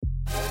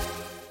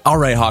All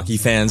right, hockey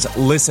fans,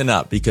 listen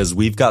up because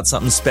we've got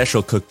something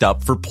special cooked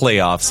up for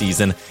playoff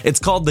season. It's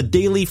called the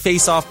Daily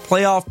Face-Off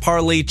Playoff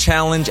Parlay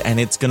Challenge, and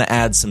it's going to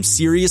add some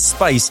serious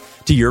spice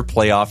to your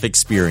playoff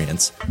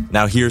experience.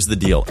 Now, here's the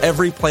deal.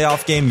 Every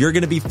playoff game, you're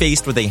going to be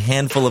faced with a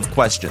handful of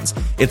questions.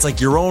 It's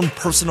like your own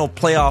personal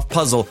playoff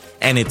puzzle,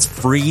 and it's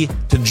free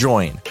to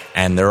join.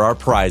 And there are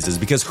prizes,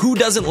 because who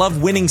doesn't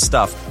love winning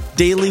stuff?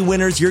 Daily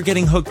winners, you're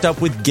getting hooked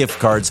up with gift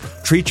cards.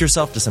 Treat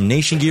yourself to some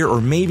Nation gear or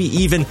maybe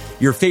even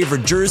your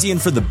favorite jersey.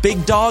 And for the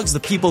big dogs, the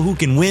people who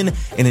can win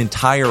an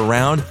entire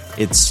round,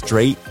 it's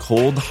straight,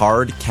 cold,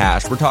 hard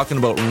cash. We're talking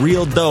about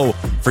real dough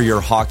for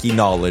your hockey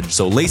knowledge.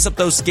 So lace up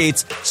those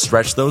skates,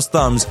 stretch those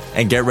thumbs,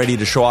 and get ready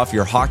to show off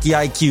your hockey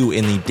IQ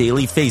in the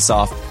Daily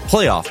Face-Off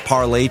Playoff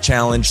Parlay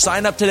Challenge.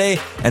 Sign up today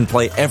and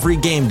play every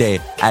game day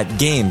at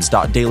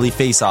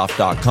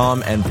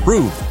games.dailyfaceoff.com and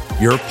prove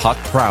your puck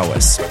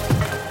prowess.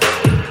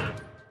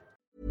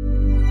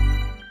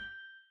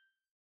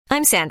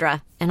 I'm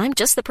Sandra, and I'm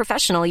just the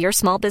professional your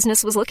small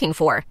business was looking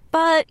for.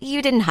 But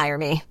you didn't hire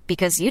me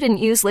because you didn't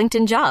use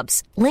LinkedIn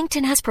Jobs.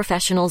 LinkedIn has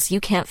professionals you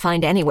can't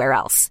find anywhere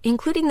else,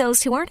 including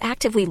those who aren't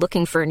actively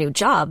looking for a new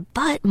job,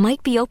 but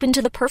might be open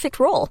to the perfect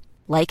role,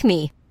 like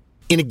me.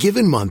 In a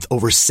given month,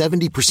 over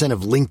 70%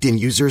 of LinkedIn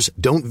users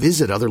don't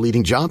visit other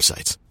leading job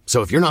sites.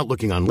 So if you're not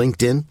looking on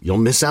LinkedIn, you'll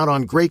miss out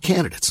on great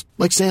candidates,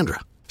 like Sandra.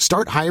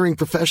 Start hiring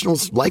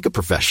professionals like a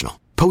professional.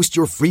 Post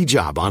your free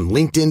job on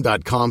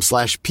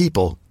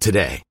linkedin.com/people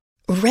today.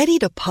 Ready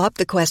to pop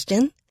the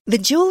question? The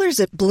jewelers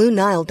at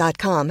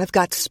BlueNile.com have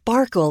got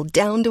sparkle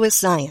down to a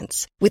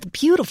science with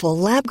beautiful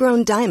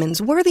lab-grown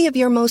diamonds worthy of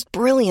your most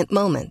brilliant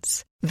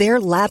moments. Their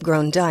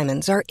lab-grown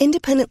diamonds are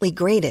independently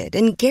graded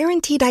and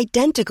guaranteed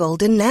identical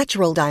to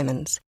natural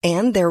diamonds,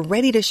 and they're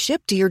ready to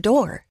ship to your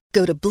door.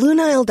 Go to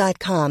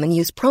BlueNile.com and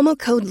use promo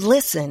code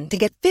LISTEN to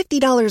get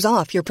 $50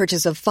 off your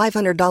purchase of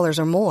 $500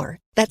 or more.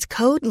 That's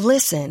code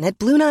LISTEN at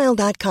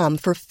BlueNile.com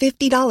for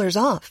 $50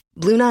 off.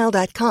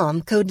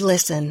 BlueNile.com, code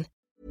LISTEN.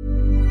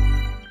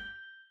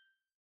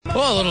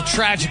 Well, a little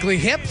tragically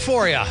hip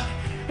for you.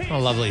 A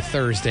lovely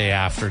Thursday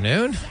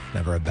afternoon.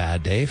 Never a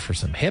bad day for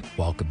some hip.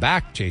 Welcome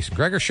back. Jason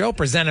Gregor Show,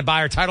 presented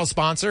by our title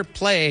sponsor,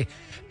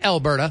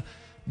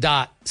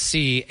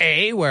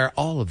 PlayAlberta.ca, where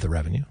all of the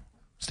revenue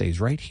stays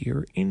right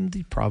here in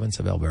the province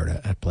of Alberta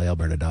at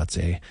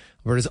PlayAlberta.ca.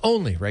 Alberta's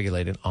only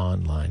regulated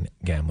online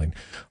gambling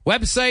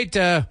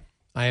website.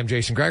 I am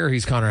Jason Gregor.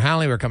 He's Connor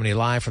Halley. We're coming to you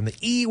live from the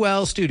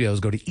eWell studios.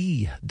 Go to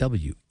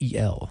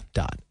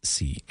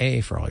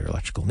ewel.ca for all your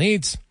electrical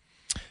needs.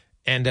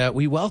 And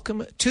we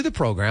welcome to the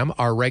program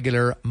our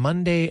regular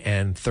Monday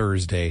and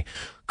Thursday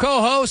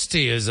co-host.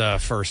 He is a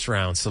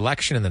first-round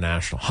selection in the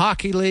National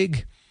Hockey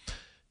League.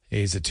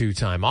 He's a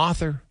two-time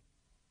author.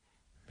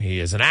 He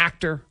is an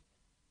actor.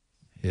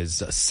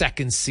 His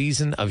second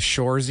season of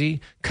Shoresy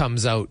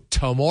comes out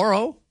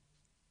tomorrow.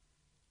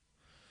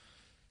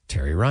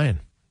 Terry Ryan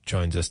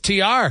joins us.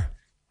 TR,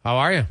 how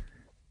are you?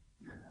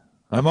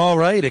 I'm all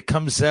right. It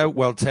comes out,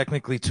 well,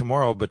 technically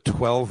tomorrow, but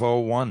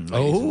 12:01.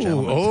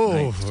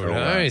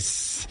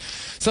 Nice.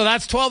 So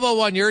that's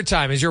 12:01 your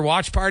time. Is your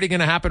watch party going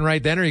to happen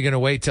right then, or are you going to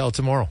wait till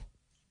tomorrow?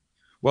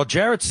 Well,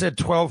 Jarrett said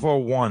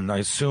 12:01. I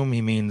assume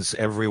he means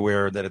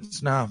everywhere that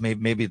it's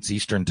maybe it's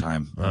Eastern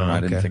time. I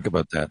didn't think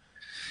about that.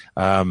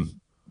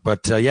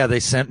 But they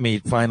sent me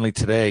finally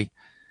today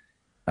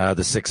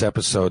the 6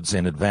 episodes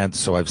in advance,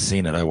 so I've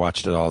seen it. I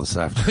watched it all this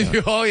afternoon.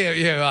 You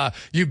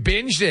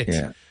binged it.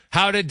 Yeah.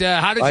 How did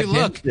you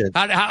look?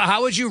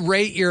 How would you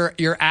rate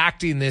your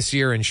acting this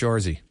year in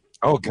Shoresy?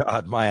 Oh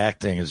God, my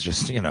acting is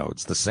just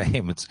it's the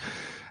same. It's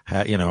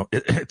I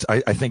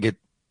think it's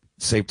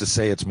safe to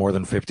say it's more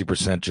than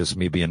 50% just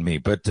me being me,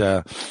 but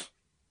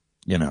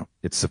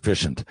it's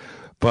sufficient.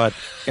 But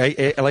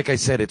like I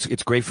said,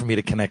 it's great for me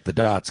to connect the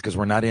dots because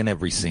we're not in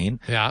every scene.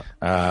 Yeah.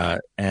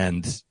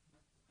 And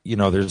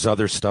there's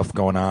other stuff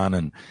going on,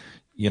 and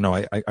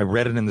I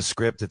read it in the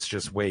script. It's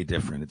just way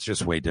different.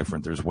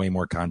 There's way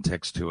more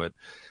context to it.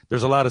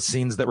 There's a lot of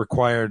scenes that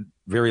require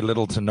very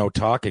little to no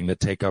talking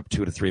that take up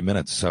 2 to 3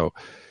 minutes. So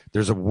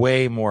there's a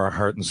way more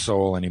heart and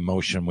soul and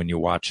emotion when you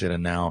watch it.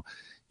 And now,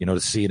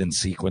 to see it in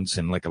sequence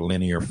in like a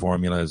linear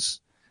formula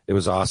it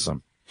was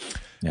awesome.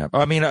 Yeah.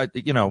 I mean, I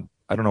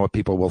don't know what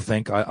people will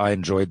think. I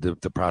enjoyed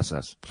the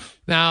process.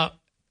 Now,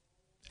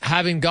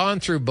 having gone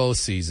through both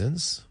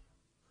seasons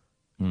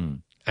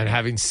and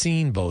having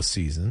seen both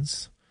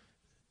seasons,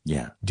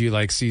 yeah. Do you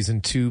like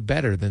season 2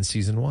 better than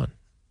season 1?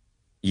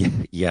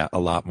 Yeah, a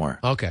lot more.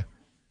 Okay.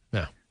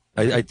 Yeah.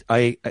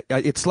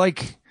 It's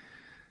like,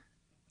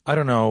 I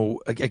don't know.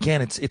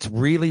 Again, it's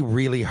really,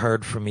 really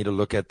hard for me to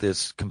look at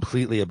this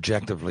completely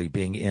objectively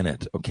being in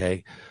it.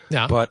 Okay.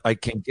 Yeah. But I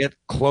can get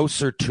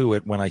closer to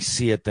it when I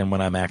see it than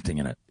when I'm acting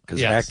in it.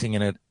 Because acting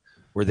in it,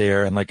 we're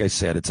there. And like I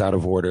said, it's out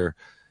of order.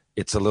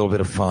 It's a little bit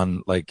of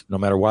fun. Like no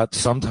matter what,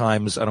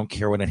 sometimes I don't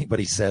care what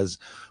anybody says.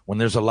 When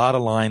there's a lot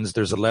of lines,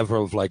 there's a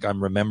level of like,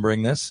 I'm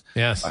remembering this.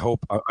 Yes. I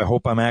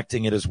hope I'm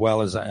acting it as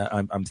well as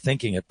I'm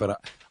thinking it, but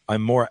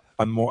I'm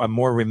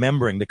more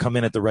remembering to come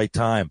in at the right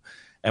time.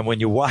 And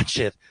when you watch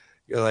it,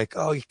 you're like,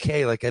 oh,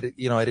 okay, like, I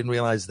didn't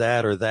realize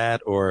that,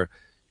 or,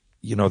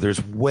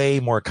 there's way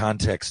more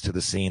context to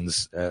the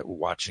scenes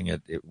watching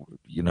it,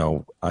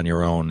 on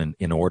your own and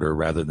in order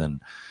rather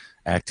than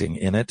acting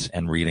in it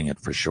and reading it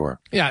for sure.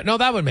 Yeah, no,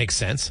 that would make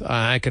sense.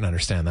 I can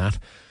understand that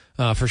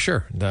for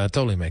sure. That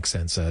totally makes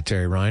sense.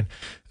 Terry Ryan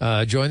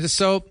joins us.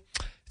 So,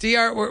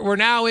 DR, we're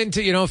now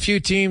into, a few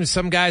teams.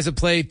 Some guys have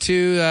played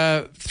 2,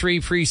 3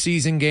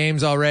 preseason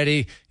games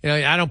already.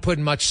 I don't put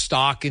much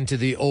stock into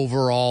the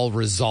overall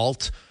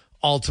result.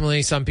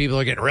 Ultimately, some people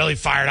are getting really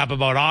fired up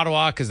about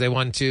Ottawa because they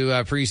won 2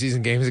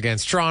 preseason games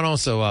against Toronto.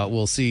 So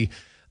we'll see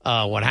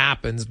what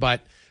happens.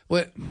 But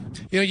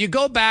you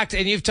go back to,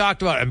 and you've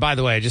talked about, and by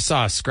the way, I just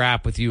saw a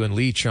scrap with you and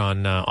Leach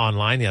on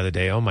online the other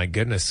day. Oh my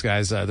goodness,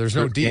 guys! There's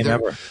no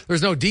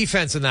there's no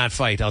defense in that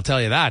fight. I'll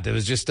tell you that. It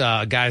was just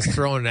guys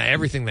throwing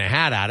everything they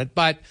had at it.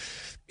 But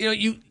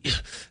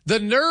the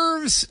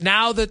nerves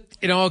now that,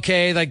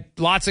 okay, like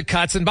lots of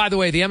cuts. And by the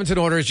way, the Edmonton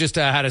Oilers just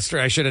had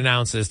I should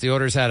announce this. The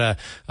Oilers had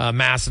a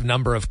massive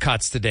number of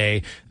cuts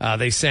today.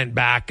 They sent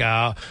back,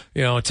 Tyler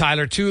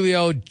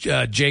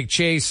Tullio, Jake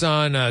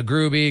Chason,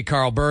 Gruby,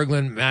 Carl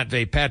Berglund,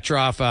 Matvei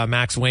Petrov,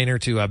 Max Wayner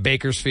to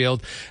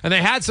Bakersfield. And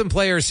they had some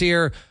players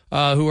here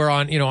who are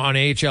on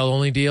AHL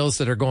only deals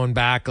that are going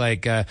back,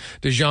 like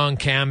DeJong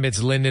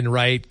Kambitz, Lyndon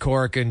Wright,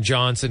 Corkin,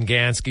 Johnson,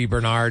 Gansky,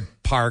 Bernard,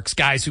 Parks,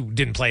 guys who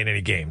didn't play in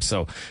any games.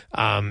 So,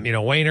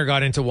 Wayner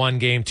got into one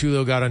game,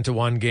 Tullio got into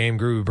one game,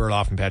 Gruby,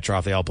 Berloff, and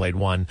Petrov, they all played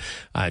one.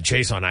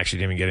 Chason actually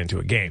didn't even get into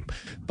a game.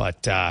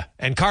 But,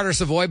 and Carter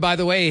Savoy, by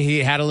the way, he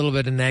had a little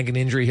bit of nagging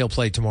injury. He'll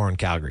play tomorrow in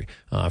Calgary.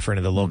 For any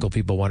of the local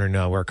people wondering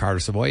where Carter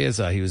Savoy is,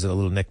 he was a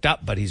little nicked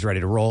up, but he's ready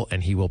to roll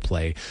and he will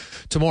play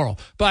tomorrow.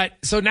 But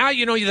so now,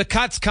 the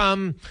cuts come.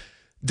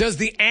 Does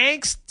the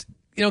angst,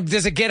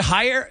 does it get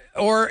higher,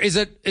 or is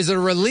it a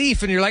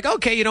relief and you're like,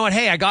 okay, you know what?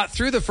 Hey, I got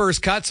through the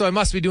first cut, so I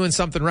must be doing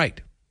something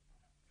right.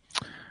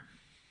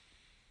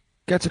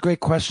 That's a great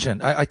question.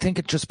 I think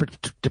it just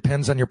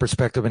depends on your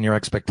perspective and your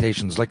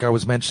expectations. Like I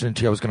was mentioning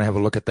to you, I was going to have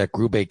a look at that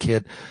Grube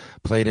kid,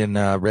 played in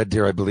Red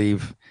Deer, I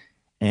believe.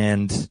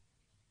 And,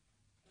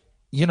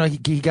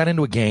 he got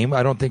into a game.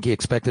 I don't think he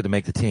expected to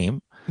make the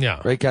team.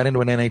 Yeah. Right. Got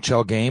into an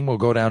NHL game. We'll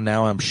go down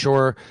now. I'm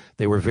sure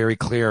they were very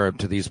clear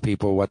to these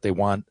people what they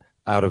want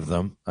out of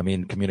them. I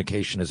mean,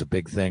 communication is a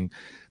big thing.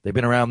 They've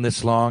been around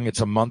this long. It's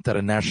a month at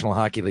a National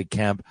Hockey League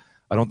camp.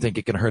 I don't think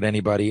it can hurt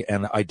anybody.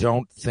 And I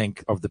don't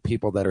think of the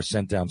people that are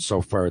sent down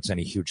so far, it's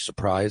any huge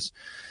surprise.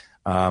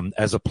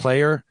 As a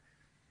player,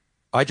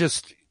 I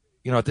just,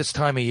 at this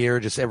time of year,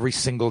 just every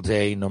single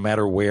day, no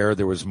matter where,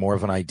 there was more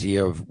of an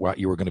idea of what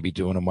you were going to be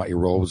doing and what your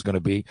role was going to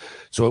be.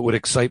 So it would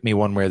excite me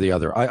one way or the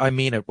other. I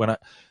mean it.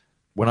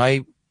 When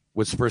I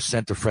was first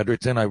sent to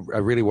Fredericton, I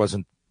really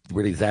wasn't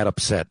really that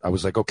upset. I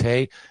was like,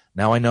 okay,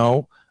 now I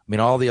know. I mean,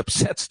 all the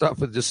upset stuff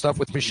with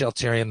Michel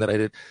Therrien that I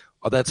did,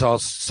 that's all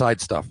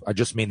side stuff. I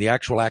just mean the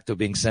actual act of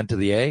being sent to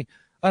the A.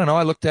 I don't know.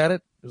 I looked at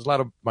it. There's a lot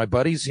of my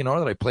buddies, that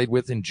I played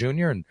with in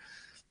junior, and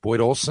Boyd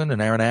Olson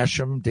and Aaron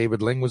Asham,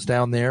 David Ling was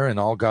down there, and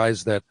all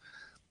guys that,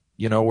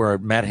 were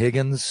Matt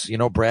Higgins,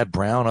 Brad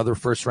Brown, other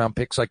first-round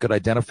picks I could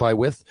identify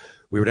with.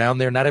 We were down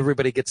there. Not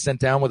everybody gets sent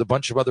down with a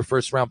bunch of other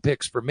first-round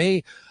picks. For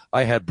me,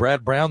 I had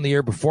Brad Brown the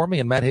year before me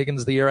and Matt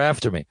Higgins the year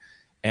after me.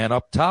 And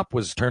up top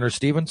was Turner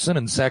Stevenson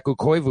and Saku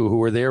Koivu, who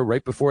were there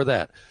right before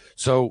that.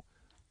 So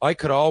I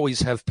could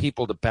always have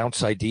people to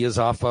bounce ideas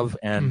off of.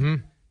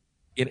 And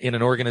in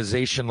an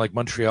organization like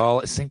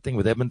Montreal, same thing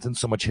with Edmonton,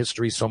 so much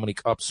history, so many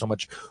cups, so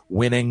much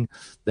winning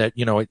that,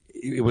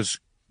 it was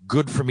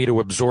good for me to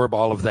absorb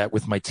all of that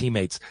with my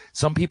teammates.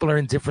 Some people are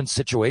in different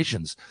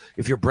situations.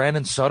 If you're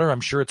Brandon Sutter, I'm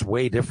sure it's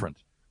way different.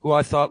 Who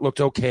I thought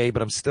looked okay,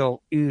 but I'm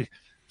still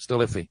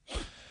iffy.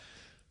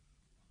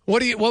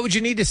 What would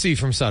you need to see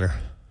from Sutter?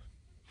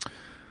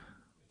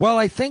 Well,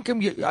 I think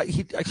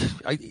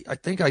I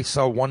think I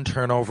saw one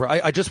turnover.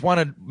 I just want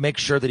to make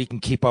sure that he can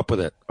keep up with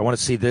it. I want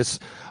to see this.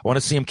 I want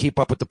to see him keep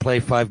up with the play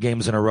 5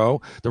 games in a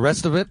row. The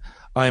rest of it,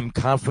 I'm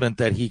confident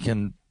that he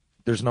can.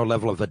 There's no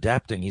level of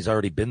adapting. He's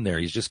already been there.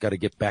 He's just got to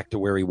get back to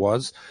where he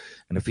was.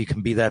 And if he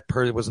can be that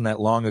it wasn't that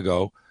long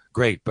ago,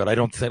 great. But I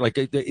don't think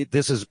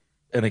this is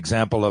an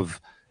example of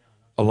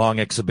a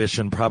long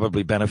exhibition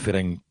probably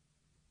benefiting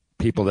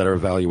people that are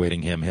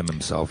evaluating him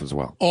himself as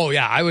well. Oh,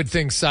 yeah. I would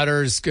think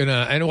Sutter's going to,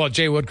 and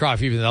Jay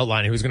Woodcroft even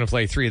outlined he was going to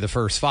play 3 of the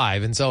first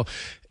 5. And so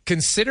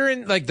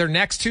considering their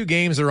next 2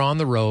 games are on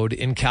the road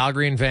in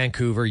Calgary and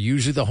Vancouver,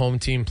 usually the home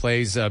team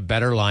plays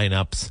better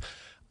lineups.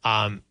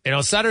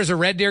 Sutter's a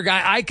Red Deer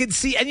guy. I could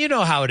see, and you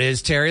know how it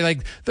is, Terry.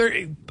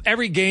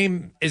 Every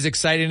game is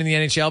exciting in the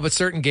NHL, but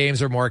certain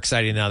games are more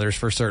exciting than others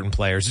for certain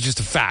players. It's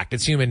just a fact.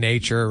 It's human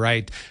nature,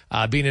 right?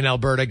 Being an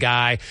Alberta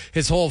guy,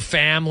 his whole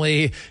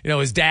family,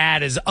 his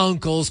dad, his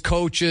uncles,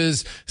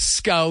 coaches,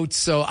 scouts.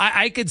 So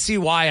I could see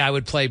why I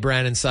would play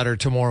Brandon Sutter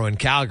tomorrow in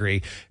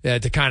Calgary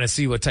to kind of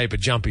see what type of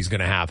jump he's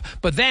going to have.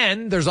 But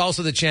then there's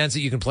also the chance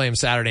that you can play him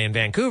Saturday in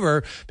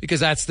Vancouver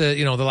because that's the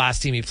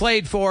last team he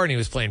played for, and he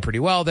was playing pretty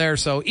well there.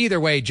 So either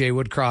way, Jay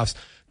Woodcroft's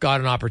got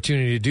an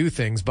opportunity to do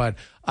things, but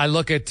I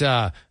look at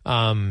the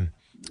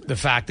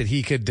fact that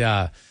he could,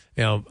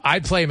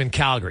 I'd play him in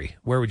Calgary.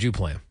 Where would you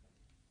play him?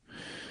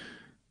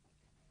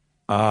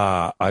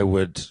 I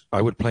would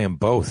play them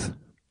both.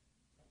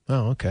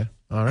 Oh, okay.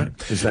 All right.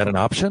 Is that an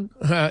option?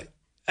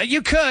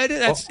 You could.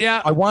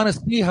 Yeah. I want to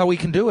see how he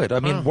can do it. I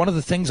mean, one of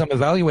the things I'm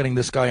evaluating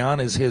this guy on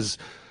is his,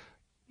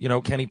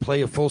 can he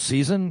play a full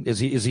season?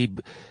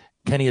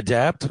 Can he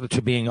adapt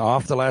to being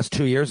off the last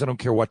 2 years? I don't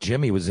care what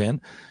gym he was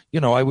in.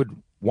 I would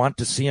want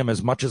to see him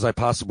as much as I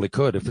possibly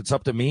could. If it's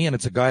up to me and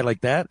it's a guy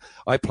like that,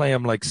 I play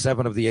him like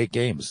 7 of the 8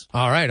 games.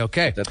 All right.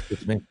 Okay. That's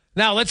just me.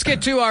 Now, let's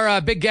get to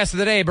our big guest of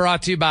the day,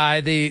 brought to you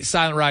by the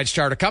Silent Rides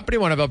Charter Company,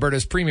 one of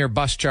Alberta's premier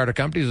bus charter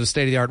companies with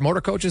state-of-the-art motor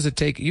coaches that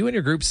take you and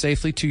your group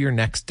safely to your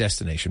next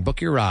destination.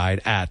 Book your ride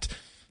at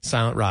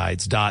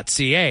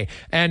silentrides.ca.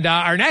 And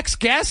our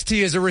next guest,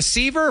 he is a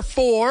receiver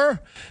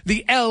for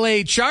the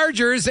LA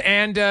Chargers,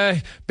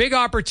 and big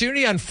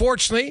opportunity,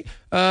 unfortunately,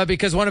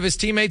 because one of his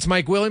teammates,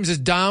 Mike Williams, is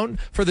down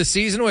for the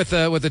season with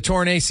a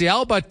torn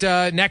ACL. But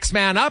next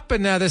man up,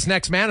 and this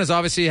next man has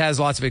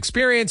lots of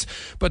experience.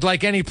 But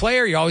like any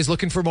player, you're always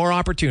looking for more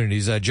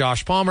opportunities.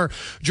 Josh Palmer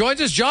joins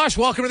us. Josh,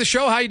 welcome to the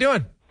show. How you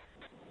doing?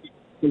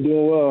 I'm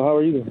doing well. How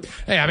are you?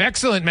 Hey, I'm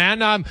excellent,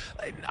 man.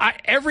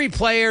 Every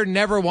player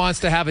never wants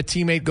to have a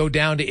teammate go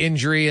down to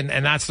injury, and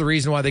that's the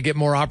reason why they get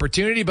more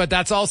opportunity. But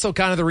that's also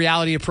kind of the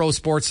reality of pro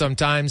sports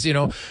sometimes.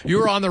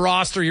 You're on the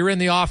roster, you're in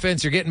the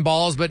offense, you're getting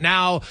balls, but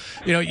now,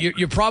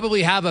 you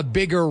probably have a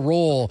bigger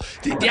role.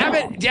 Do you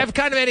have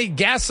kind of any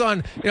guess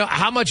on,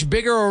 how much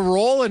bigger a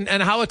role,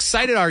 and how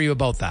excited are you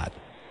about that?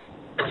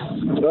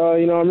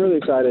 I'm really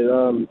excited.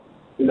 I'm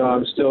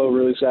still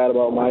really sad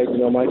about Mike.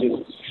 Mike is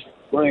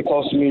really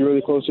close to me,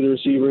 really close to the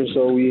receiver,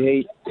 so we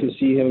hate to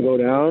see him go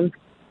down.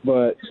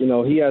 But,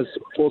 he has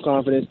full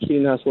confidence.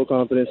 Keenan has full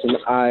confidence, and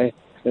I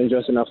and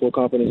Justin have full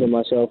confidence in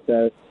myself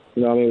that,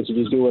 I'm able to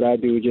just do what I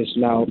do just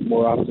now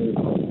more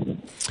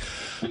often.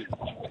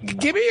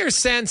 Give me your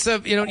sense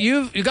of,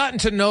 you've gotten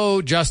to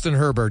know Justin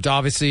Herbert.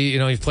 Obviously,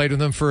 you've played with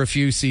him for a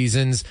few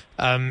seasons.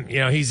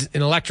 He's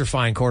an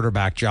electrifying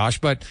quarterback, Josh.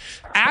 But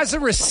as a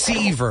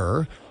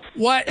receiver,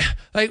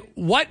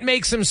 what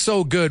makes him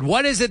so good?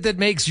 What is it that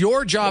makes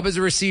your job as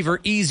a receiver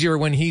easier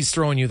when he's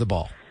throwing you the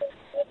ball?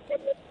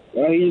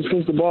 He just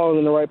puts the ball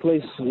in the right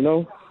place. It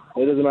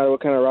doesn't matter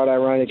what kind of route I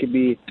run. It could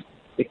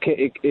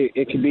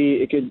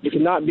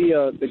not be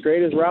the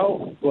greatest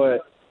route,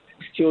 but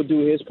he'll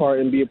do his part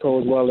and be a pro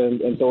as well and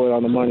throw it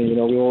on the money. We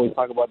always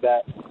talk about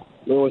that.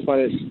 We always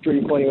find it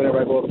pretty funny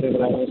whenever I go up to him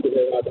and I ask him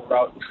about the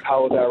route.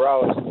 How was that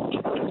route?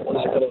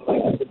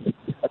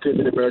 I could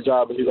have did a better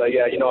job. And he's like,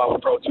 yeah, I'm a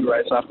pro too,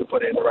 right? So I have to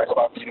put it in the right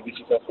spot for you to be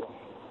successful.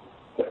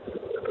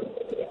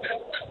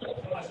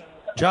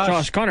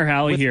 Josh Connor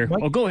Halley here.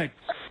 Oh, go ahead.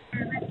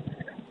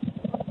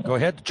 Go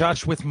ahead.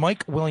 Josh, with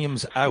Mike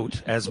Williams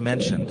out, as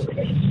mentioned,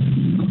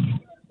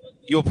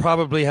 you'll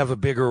probably have a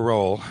bigger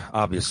role,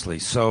 obviously.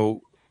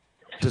 So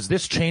does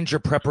this change your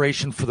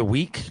preparation for the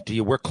week? Do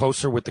you work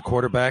closer with the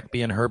quarterback,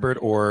 being Herbert,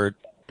 or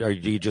do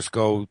you just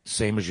go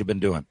same as you've been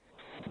doing?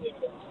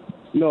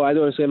 No, I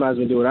do the same as I've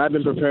been doing. I've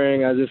been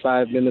preparing as if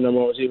I've been the number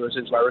one receiver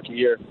since my rookie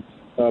year.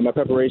 My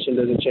preparation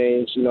doesn't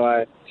change.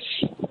 I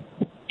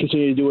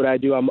continue to do what I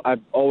do. I've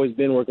always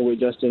been working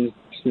with Justin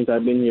since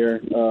I've been here.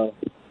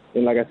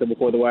 And like I said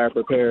before, the way I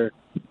prepare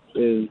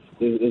is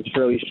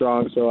fairly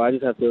strong. So I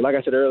just have to, like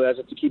I said earlier, I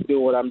just have to keep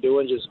doing what I'm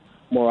doing just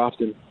more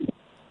often.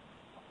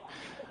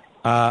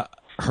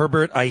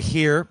 Herbert, I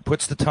hear,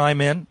 puts the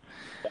time in,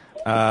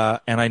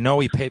 and I know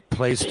he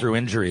plays through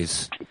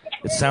injuries.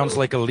 It sounds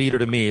like a leader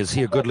to me. Is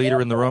he a good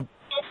leader in the room?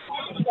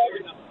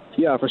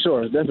 Yeah, for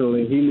sure.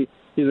 Definitely.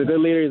 He's a good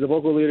leader. He's a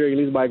vocal leader. He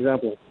leads by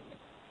example.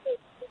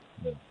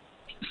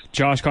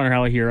 Josh Connor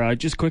Halley here.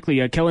 Just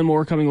quickly, Kellen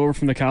Moore coming over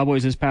from the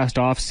Cowboys this past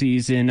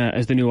offseason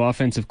as the new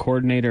offensive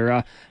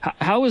coordinator.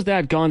 How has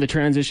that gone, the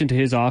transition to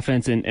his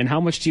offense, and how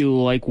much do you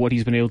like what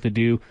he's been able to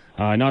do,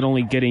 not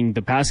only getting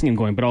the passing game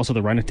going, but also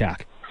the run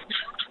attack?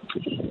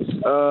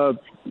 I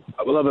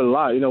love it a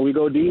lot. We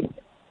go deep,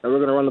 and we're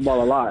going to run the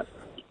ball a lot.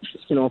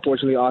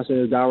 Unfortunately, Austin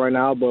is down right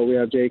now, but we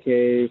have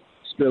J.K.,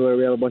 Spiller.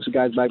 We have a bunch of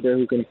guys back there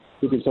who can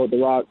tote the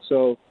rock.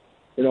 So,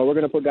 we're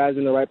going to put guys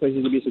in the right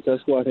places to be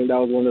successful. I think that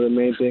was one of the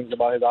main things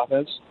about his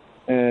offense,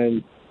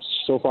 and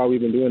so far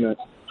we've been doing that.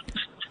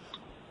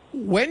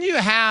 When you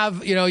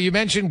have, you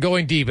mentioned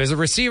going deep as a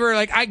receiver,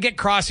 like I get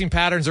crossing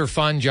patterns are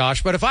fun,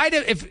 Josh. But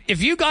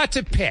if you got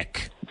to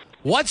pick,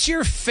 what's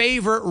your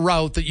favorite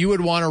route that you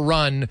would want to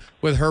run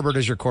with Herbert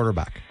as your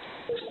quarterback?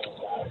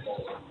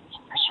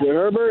 With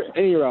Herbert,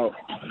 any route.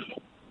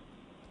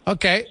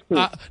 Okay.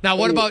 Now,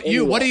 what about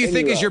you? What do you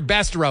think is your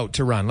best route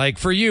to run? Like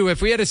for you, if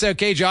we had to say,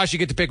 okay, Josh, you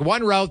get to pick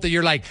one route that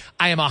you're like,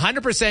 I am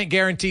 100%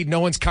 guaranteed no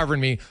one's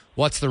covering me.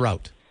 What's the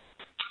route?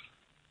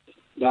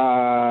 Is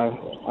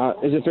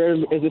it fair?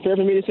 Is it fair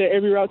for me to say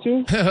every route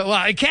too?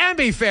 Well, it can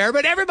be fair,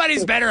 but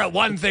everybody's better at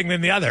one thing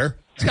than the other.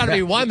 It's got to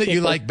be one that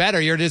you like better.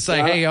 You're just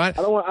like, hey, I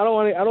don't want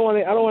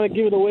to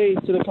give it away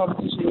to the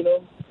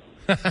competition,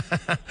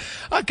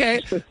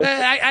 Okay,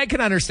 I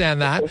can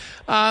understand that.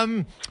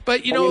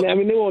 But they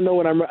won't know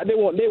when I'm. They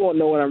won't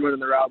know when I'm running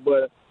the route.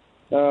 But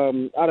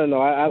I don't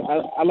know.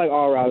 I like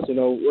all routes,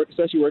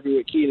 especially working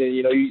with Keenan.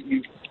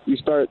 You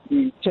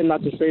tend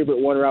not to favorite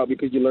one route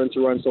because you learn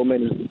to run so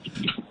many.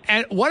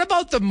 And what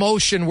about the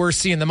motion we're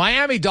seeing? The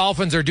Miami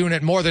Dolphins are doing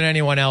it more than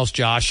anyone else,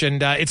 Josh.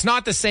 And it's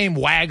not the same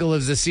waggle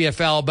as the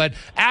CFL, but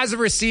as a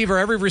receiver,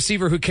 every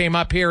receiver who came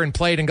up here and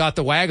played and got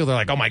the waggle, they're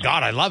like, oh my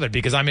God, I love it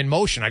because I'm in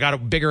motion. I got a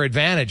bigger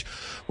advantage.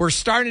 We're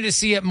starting to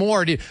see it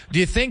more. Do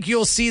you think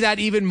you'll see that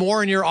even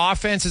more in your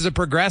offense as it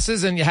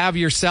progresses and you have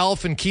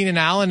yourself and Keenan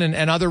Allen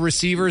and other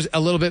receivers a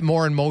little bit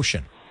more in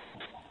motion?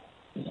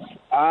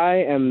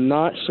 I am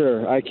not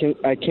sure. I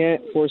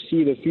can't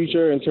foresee the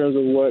future in terms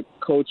of what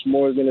Coach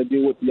Moore is going to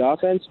do with the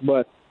offense,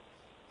 but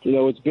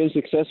it's been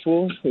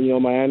successful.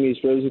 Miami is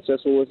fairly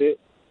successful with it.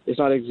 It's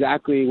not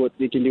exactly what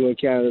they can do in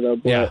Canada,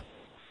 but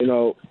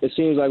it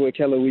seems like with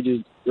Keller,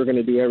 we're going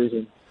to do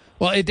everything.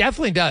 Well, it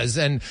definitely does.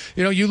 And,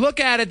 you look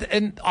at it,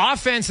 and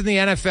offense in the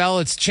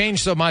NFL, it's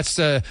changed so much,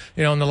 in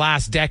the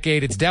last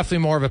decade. It's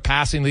definitely more of a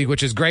passing league,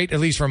 which is great, at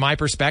least from my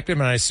perspective.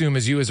 And I assume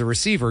as you as a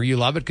receiver, you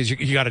love it because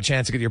you got a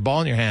chance to get your ball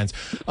in your hands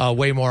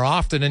way more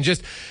often. And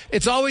just,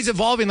 it's always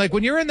evolving. Like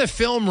when you're in the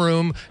film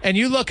room and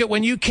you look at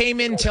when you came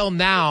in till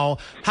now,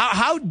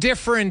 how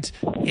different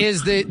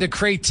is the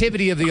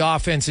creativity of the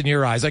offense in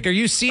your eyes? Like, are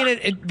you seeing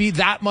it be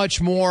that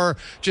much more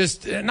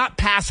just, not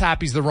pass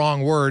happy is the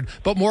wrong word,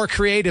 but more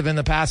creative in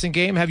the passing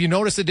game? Have you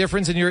noticed a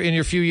difference in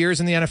your few years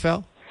in the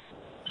NFL?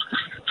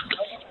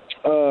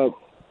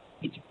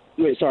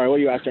 Wait, sorry, what are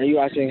you asking? Are you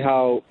asking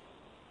how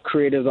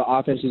creative the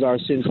offenses are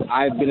since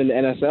I've been in the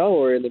NFL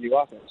or in the new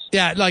offense?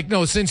 Yeah,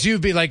 since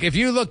you've been, if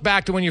you look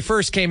back to when you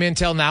first came in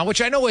till now,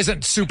 which I know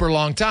isn't super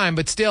long time,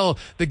 but still,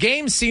 the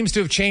game seems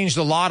to have changed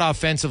a lot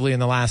offensively in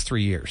the last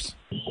 3 years.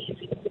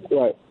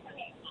 Right.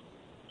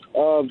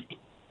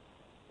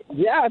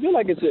 Yeah, I feel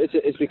like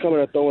it's becoming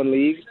a throwing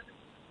league.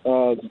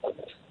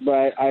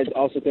 But I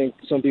also think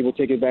some people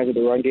take advantage of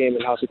the run game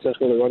and how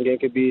successful the run game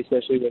could be,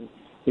 especially when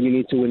you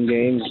need to win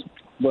games.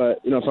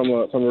 But,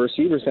 from a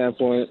receiver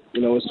standpoint,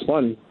 it's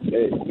fun.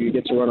 You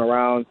get to run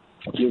around.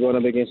 You're going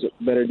up against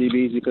better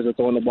DBs because they're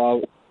throwing the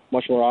ball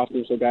much more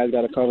often, so guys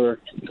got to cover.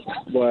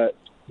 But,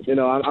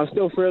 I'm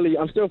still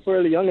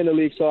fairly young in the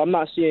league, so I'm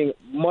not seeing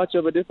much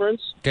of a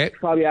difference. Okay.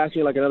 Probably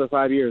asking another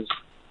 5 years.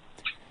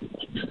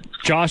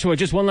 Joshua,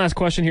 just one last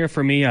question here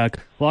for me. A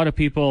lot of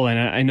people, and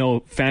I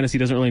know fantasy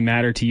doesn't really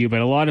matter to you, but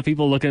a lot of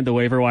people looking at the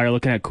waiver wire,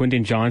 looking at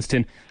Quentin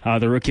Johnston,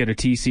 the rookie out of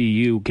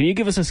TCU. Can you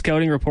give us a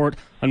scouting report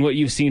on what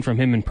you've seen from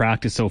him in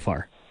practice so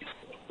far?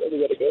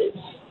 Q's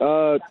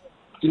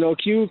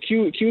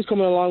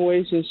coming a long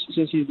way since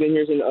he's been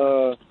here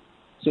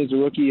since the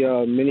rookie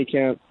mini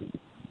camp, and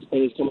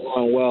he's coming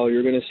along well.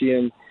 You're gonna see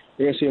him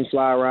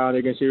fly around.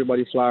 You're gonna see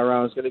everybody fly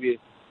around. It's gonna be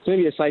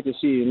a sight to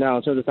see. Now,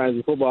 in terms of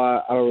fantasy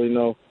football, I don't really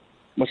know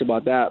much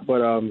about that, but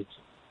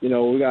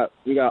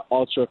we got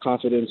ultra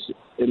confidence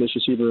in this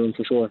receiver room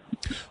for sure.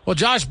 Well,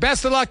 Josh,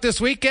 best of luck this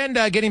weekend,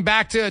 getting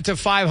back to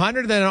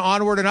 500, then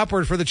onward and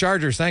upward for the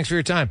Chargers. Thanks for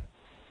your time.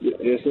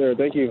 Yes, sir.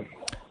 Thank you.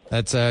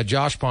 That's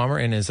Josh Palmer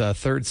in his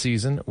third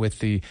season with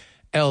the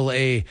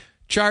L.A.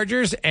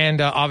 Chargers,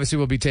 and obviously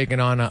will be taking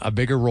on a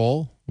bigger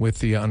role with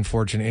the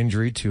unfortunate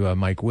injury to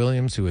Mike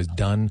Williams, who is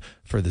done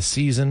for the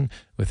season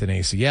with an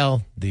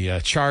ACL. The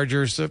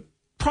Chargers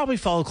probably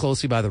followed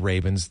closely by the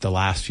Ravens the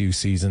last few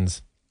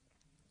seasons,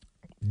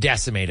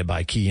 decimated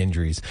by key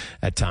injuries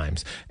at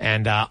times.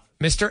 And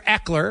Mr.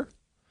 Eckler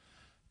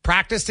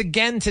practiced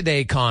again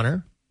today,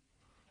 Connor.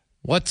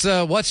 What's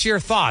your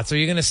thoughts? Are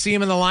you going to see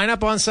him in the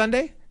lineup on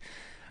Sunday?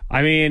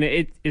 I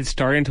mean, it's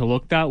starting to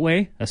look that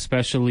way,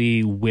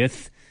 especially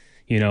with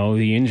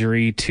the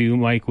injury to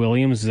Mike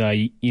Williams.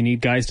 You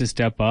need guys to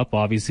step up.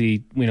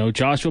 Obviously,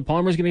 Joshua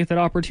Palmer's going to get that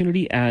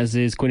opportunity, as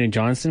is Quentin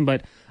Johnston,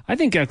 but I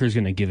think Eckler's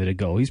going to give it a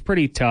go. He's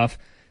pretty tough.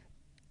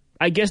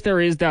 I guess there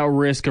is that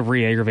risk of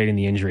re-aggravating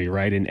the injury,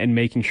 right? And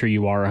making sure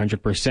you are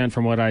 100%.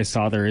 From what I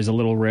saw, there is a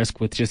little risk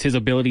with just his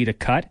ability to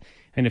cut.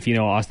 And if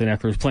Austin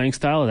Eckler's playing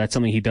style, that's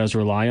something he does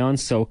rely on.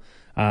 So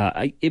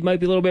it might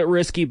be a little bit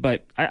risky,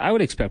 but I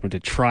would expect him to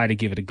try to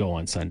give it a go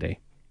on Sunday.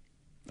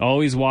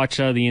 Always watch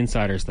the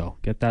insiders, though.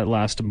 Get that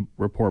last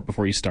report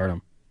before you start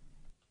them.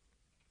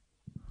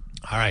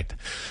 All right.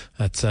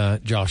 That's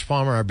Josh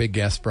Palmer, our big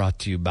guest, brought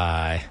to you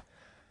by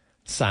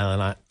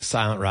Silent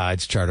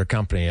Rides Charter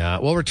Company.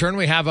 We'll return.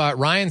 We have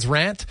Ryan's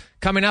rant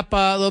coming up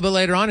a little bit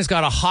later on. He's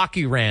got a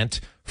hockey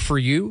rant for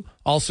you.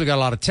 Also got a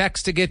lot of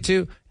text to get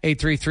to.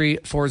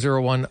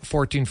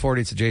 833-401-1440.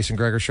 It's the Jason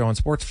Gregor Show on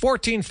Sports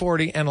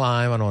 1440 and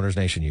live on Owners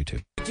Nation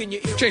YouTube.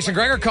 Jason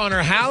Gregor,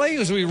 Connor Halley,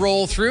 as we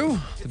roll through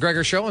the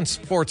Gregor Show on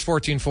Sports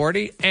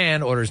 1440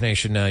 and Owners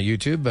Nation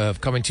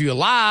YouTube, coming to you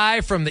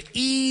live from the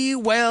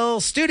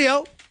eWell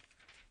studio.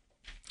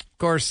 Of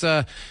course,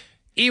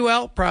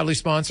 eWell proudly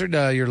sponsored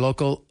your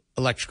local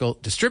electrical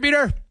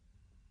distributor.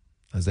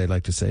 As they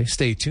like to say,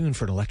 stay tuned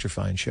for an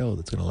electrifying show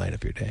that's going to light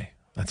up your day.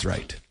 That's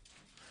right.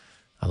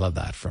 I love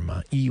that from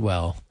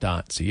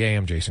ewell.ca.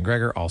 I'm Jason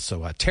Gregor.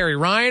 Also, Terry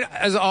Ryan,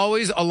 as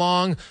always,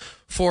 along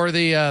for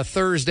the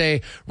Thursday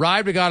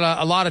ride. We got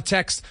a lot of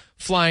texts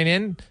flying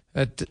in.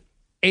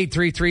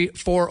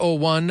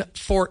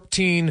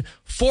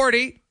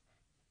 833-401-1440.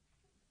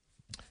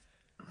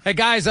 Hey,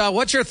 guys,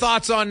 what's your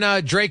thoughts on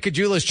Drake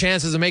Caggiula's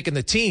chances of making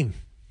the team?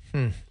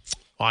 Well,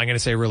 I'm going to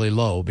say really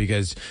low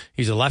because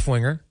he's a left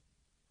winger,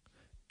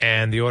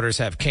 and the Oilers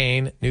have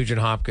Kane,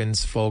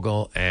 Nugent-Hopkins,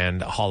 Fogle,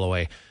 and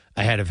Holloway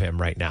ahead of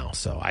him right now.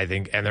 So I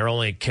think, and they're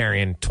only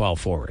carrying 12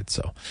 forwards.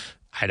 So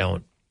I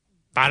don't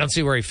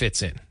see where he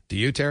fits in. Do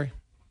you, Terry?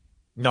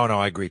 No,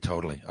 I agree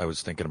totally. I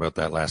was thinking about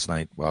that last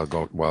night while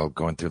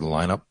going through the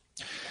lineup.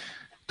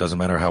 Doesn't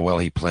matter how well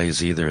he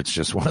plays either. It's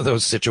just one of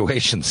those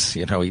situations.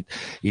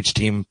 Each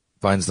team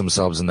finds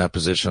themselves in that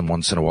position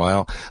once in a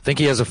while. I think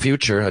he has a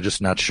future. I'm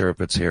just not sure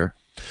if it's here.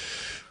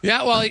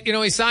 Yeah, well,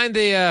 he signed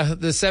the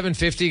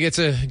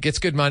 $750, gets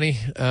good money,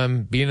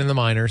 being in the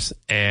minors,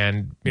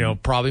 and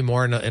probably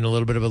more in a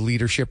little bit of a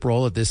leadership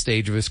role at this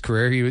stage of his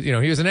career. He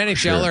was an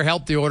NHLer,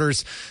 helped the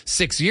Oilers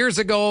 6 years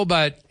ago,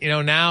 but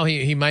now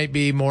he might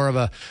be more of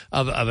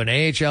an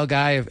AHL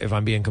guy if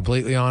I'm being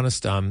completely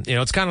honest.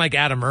 It's kind of like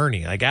Adam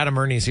Ernie. Like Adam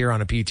Ernie's here on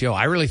a PTO.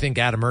 I really think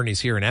Adam Ernie's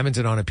here in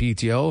Edmonton on a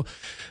PTO,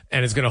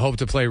 and is going to hope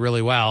to play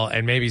really well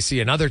and maybe see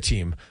another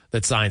team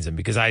that signs him,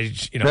 because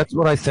that's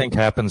what I think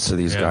happens to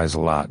these guys a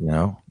lot,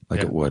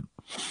 it would.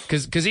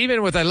 Because even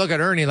I look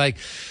at Ernie, like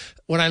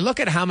when I look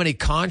at how many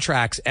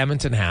contracts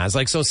Edmonton has,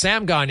 like, so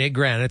Sam Gagner,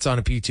 granted it's on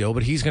a PTO,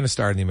 but he's going to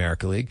start in the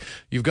American League.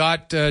 You've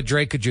got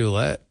Drake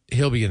Caggiula.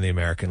 He'll be in the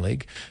American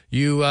League.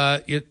 You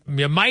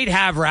might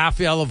have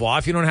Raphael Lavoie.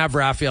 If you don't have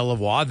Raphael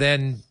Lavoie,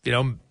 then,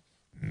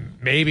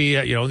 maybe,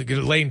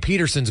 Lane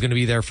Peterson's going to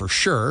be there for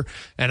sure.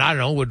 And I don't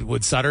know,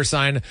 would Sutter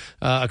sign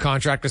a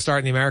contract to start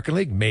in the American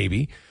League?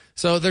 Maybe.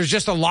 So there's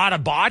just a lot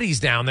of bodies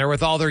down there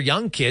with all their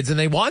young kids, and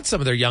they want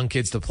some of their young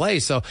kids to play.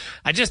 So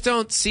I just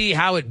don't see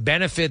how it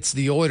benefits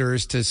the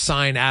Oilers to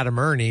sign Adam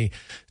Ernie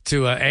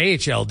to an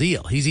AHL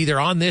deal. He's either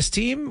on this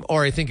team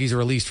or I think he's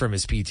released from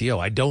his PTO.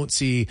 I don't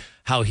see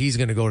how he's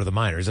going to go to the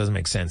minors. It doesn't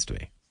make sense to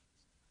me.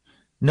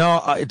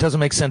 No, it doesn't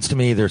make sense to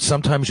me either.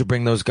 Sometimes you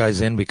bring those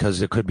guys in because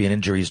there could be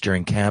injuries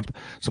during camp.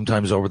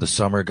 Sometimes over the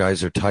summer,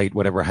 guys are tight,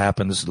 whatever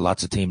happens.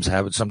 Lots of teams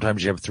have it.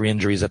 Sometimes you have 3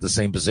 injuries at the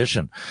same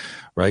position,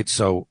 right?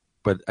 So,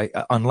 but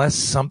unless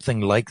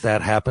something like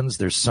that happens,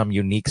 there's some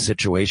unique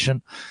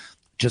situation.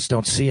 Just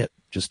don't see it.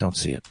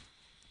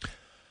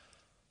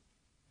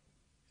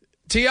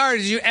 TR,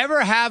 did you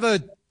ever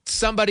have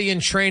somebody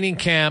in training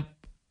camp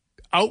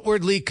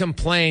outwardly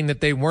complain that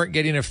they weren't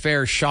getting a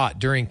fair shot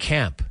during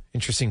camp?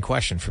 Interesting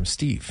question from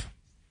Steve.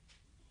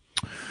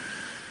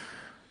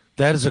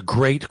 That is a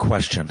great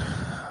question.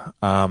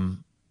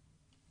 And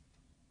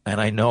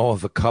I know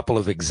of a couple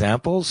of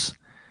examples,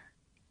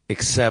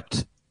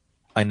 except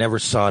I never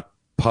saw it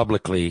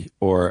publicly,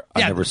 or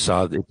I never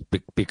saw it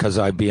because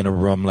I'd be in a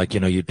room, like,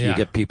 you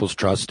get people's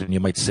trust, and you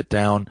might sit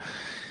down.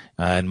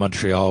 In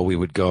Montreal, we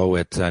would go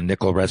at a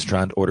Nickel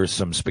restaurant, order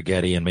some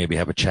spaghetti, and maybe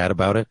have a chat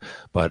about it.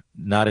 But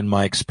not in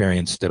my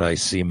experience did I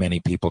see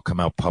many people come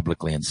out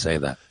publicly and say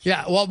that.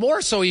 Yeah, well,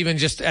 more so even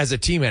just as a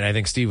teammate, I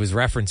think Steve was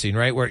referencing,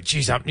 right? Where,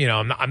 geez,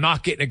 I'm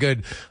not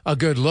getting a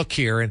good look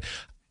here, and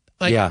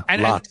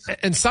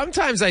and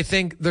sometimes I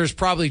think there's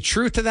probably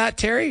truth to that,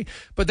 Terry.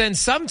 But then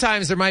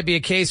sometimes there might be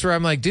a case where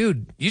I'm like,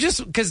 dude,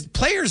 because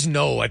players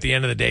know at the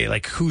end of the day,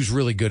 like, who's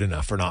really good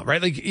enough or not,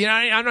 right? Like,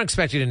 I'm not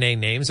expecting you to name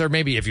names, or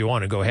maybe if you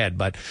want to go ahead,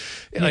 but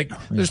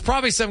there's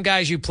probably some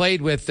guys you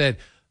played with that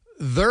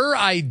their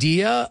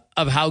idea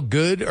of how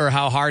good or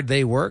how hard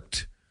they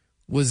worked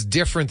was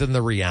different than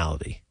the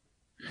reality.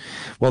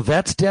 Well,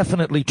 that's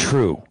definitely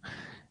true.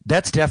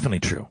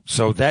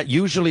 So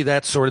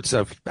that sort of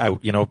stuff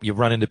out, you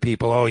run into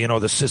people,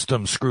 the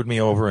system screwed me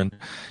over, and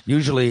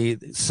usually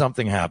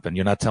something happened.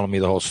 You're not telling me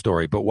the whole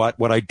story. But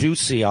what I do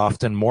see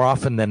more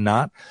often than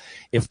not,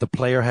 if the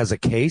player has a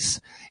case,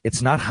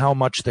 it's not how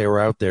much they were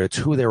out there, it's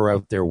who they were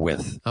out there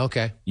with.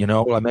 Okay.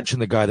 I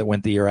mentioned the guy that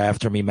went the year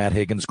after me, Matt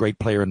Higgins, great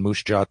player in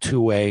Moose Jaw,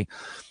 2A,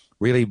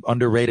 really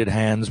underrated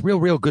hands,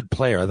 real good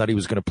player. I thought he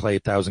was going to play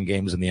 1,000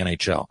 games in the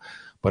NHL.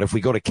 But if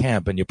we go to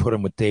camp and you put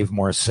him with Dave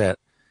Morissette,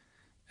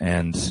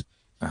 and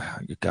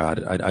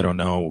God, I don't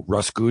know,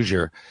 Russ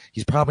Gouger,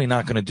 he's probably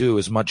not going to do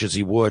as much as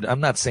he would. I'm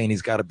not saying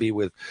he's got to be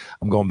with,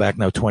 I'm going back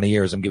now 20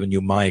 years. I'm giving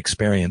you my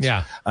experience.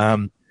 Yeah.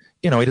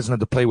 He doesn't have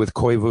to play with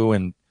Koivu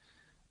and,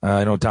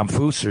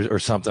 Damphus or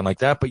something like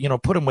that. But,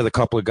 put him with a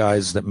couple of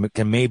guys that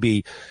can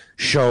maybe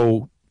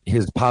show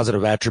his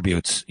positive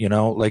attributes,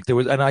 like there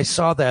was, and I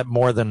saw that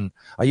more than,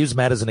 I use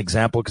Matt as an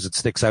example because it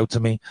sticks out to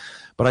me,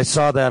 but I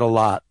saw that a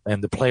lot,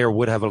 and the player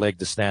would have a leg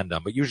to stand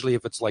on. But usually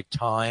if it's like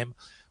time,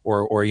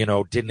 or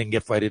didn't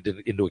get invited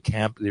into a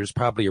camp, there's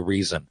probably a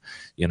reason,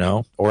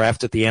 or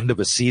after the end of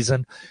a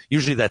season,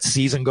 usually that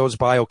season goes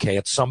by. Okay,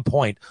 at some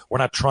point, we're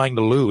not trying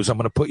to lose. I'm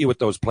going to put you with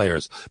those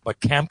players. But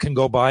camp can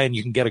go by and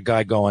you can get a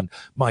guy going,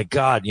 my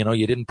God,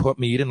 you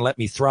didn't let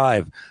me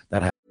thrive.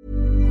 That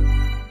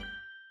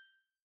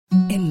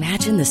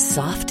Imagine the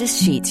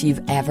softest sheets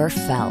you've ever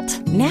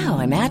felt. Now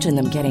imagine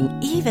them getting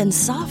even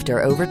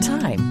softer over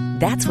time.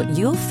 That's what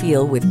you'll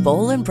feel with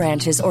Boll &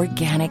 Branch's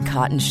organic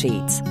cotton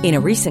sheets. In a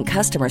recent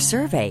customer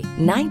survey,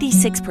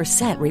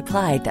 96%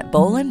 replied that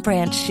Boll &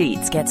 Branch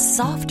sheets get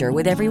softer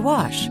with every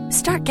wash.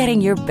 Start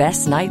getting your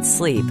best night's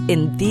sleep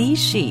in these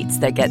sheets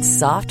that get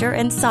softer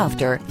and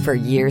softer for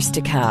years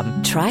to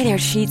come. Try their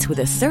sheets with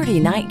a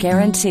 30-night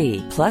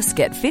guarantee. Plus,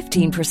 get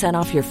 15%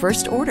 off your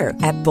first order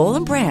at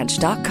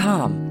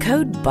bollandbranch.com.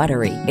 Code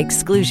BUTTERY.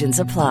 Exclusions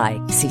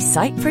apply. See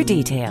site for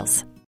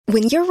details.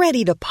 When you're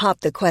ready to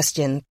pop the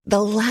question,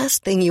 the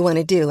last thing you want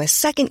to do is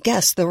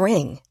second-guess the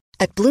ring.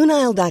 At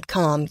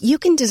BlueNile.com, you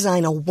can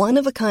design a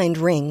one-of-a-kind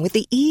ring with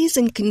the ease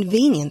and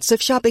convenience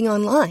of shopping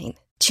online.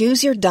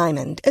 Choose your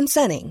diamond and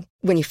setting.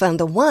 When you find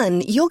the one,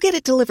 you'll get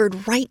it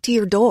delivered right to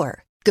your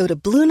door. Go to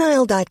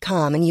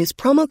BlueNile.com and use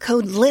promo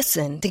code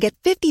LISTEN to get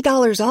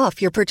 $50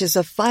 off your purchase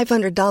of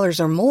 $500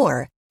 or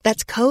more.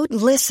 That's code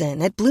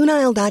LISTEN at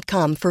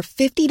BlueNile.com for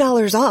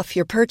 $50 off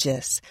your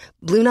purchase.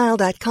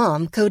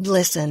 BlueNile.com, code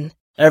LISTEN.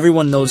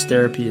 Everyone knows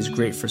therapy is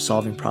great for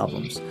solving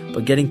problems,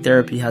 but getting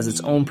therapy has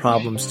its own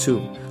problems too,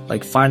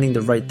 like finding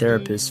the right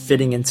therapist,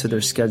 fitting into their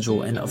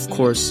schedule, and of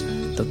course,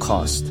 the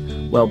cost.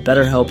 Well,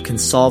 BetterHelp can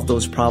solve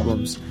those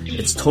problems.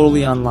 It's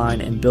totally online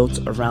and built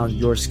around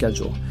your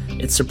schedule.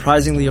 It's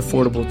surprisingly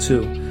affordable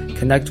too.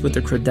 Connect with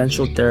a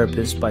credentialed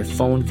therapist by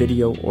phone,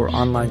 video, or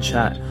online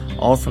chat,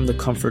 all from the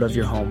comfort of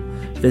your home.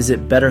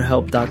 Visit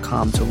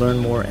BetterHelp.com to learn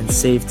more and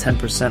save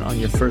 10% on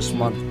your first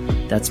month.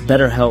 That's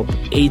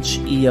BetterHelp,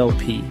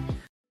 H-E-L-P.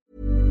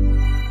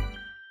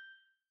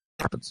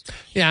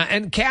 Yeah,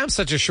 and Cam's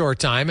such a short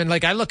time. And,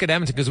 like, I look at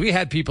Edmonton because we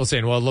had people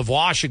saying, well,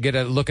 Lavoie should get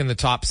a look in the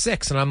top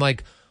six. And I'm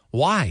like,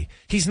 why?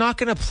 He's not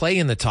going to play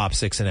in the top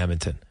six in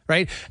Edmonton,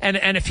 right?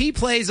 And if he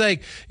plays,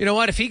 like, you know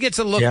what, if he gets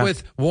a look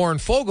with Warren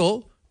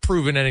Foegele,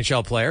 proven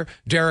NHL player,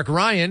 Derek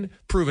Ryan,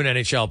 proven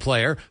NHL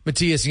player,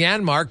 Matthias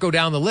Janmark, go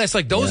down the list.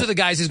 Like, those are the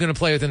guys he's going to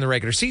play with in the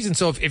regular season.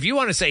 So if you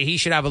want to say he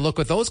should have a look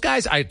with those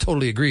guys, I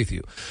totally agree with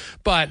you.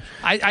 But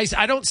I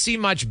don't see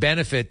much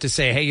benefit to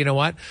say, hey, you know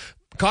what?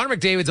 Connor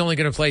McDavid's only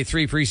going to play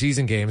 3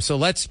 preseason games, so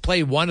let's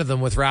play one of them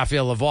with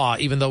Raphael Lavoie,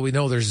 even though we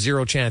know there's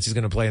zero chance he's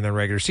going to play in the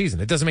regular season.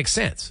 It doesn't make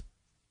sense.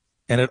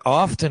 And it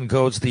often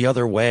goes the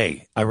other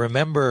way. I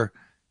remember,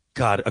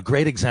 God, a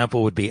great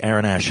example would be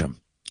Aaron Asham.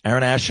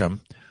 Aaron Asham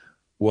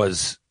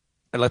was,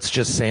 let's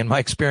just say, in my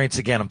experience,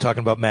 again, I'm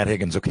talking about Matt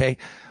Higgins, okay?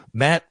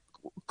 Matt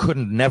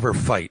couldn't never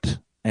fight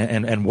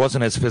and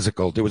wasn't as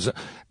physical.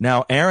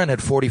 Now, Aaron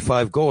had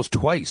 45 goals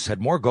twice,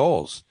 had more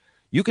goals.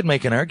 You could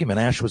make an argument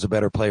Ash was a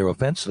better player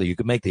offensively. You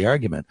could make the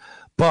argument.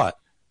 But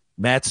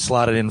Matt's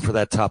slotted in for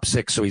that top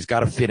six, so he's got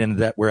to fit into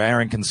that where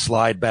Aaron can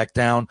slide back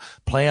down,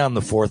 play on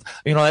the fourth.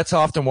 You know, that's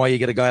often why you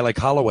get a guy like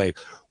Holloway.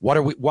 What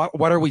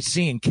are we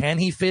seeing? Can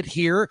he fit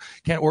here?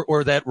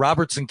 Or that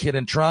Robertson kid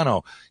in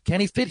Toronto?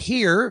 Can he fit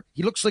here?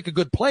 He looks like a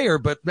good player,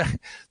 but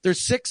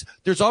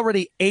there's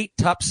already 8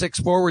 top 6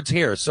 forwards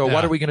here. So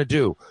what are we going to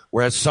do?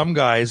 Whereas some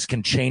guys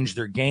can change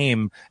their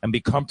game and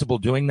be comfortable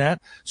doing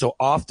that. So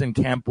often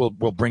Camp will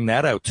bring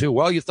that out too.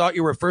 Well, you thought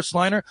you were a first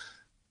liner?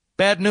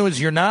 Bad news,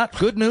 you're not.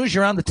 Good news,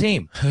 you're on the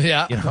team.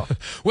 Yeah. You know?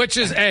 Which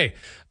is, hey,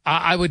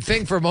 I would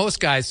think for most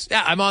guys,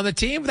 I'm on the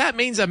team. That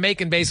means I'm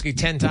making basically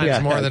 10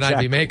 times more than I'd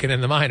be making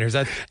in the minors.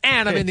 And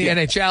I'm in the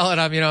NHL,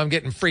 and I'm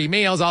getting free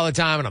meals all the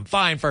time, and I'm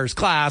flying first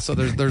class. So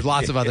there's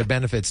lots of other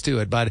benefits to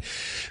it. But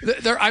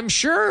I'm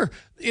sure,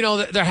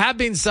 there have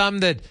been some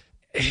that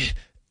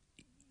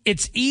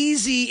it's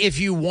easy if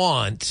you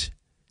want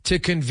to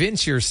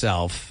convince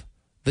yourself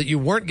that you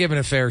weren't given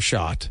a fair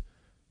shot,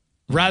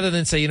 rather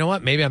than say, you know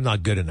what, maybe I'm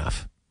not good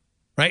enough.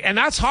 Right. And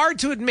that's hard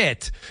to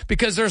admit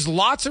because there's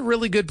lots of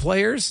really good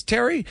players,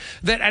 Terry,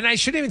 and I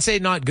shouldn't even say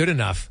not good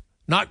enough,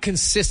 not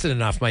consistent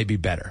enough might be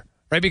better.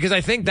 Right. Because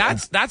I think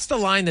that's the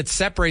line that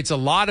separates a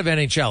lot of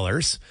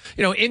NHLers.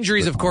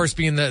 Injuries, of course,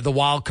 being the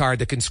wild card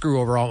that can screw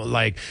over all,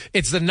 like,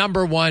 it's the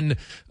number one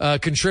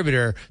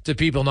contributor to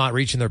people not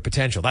reaching their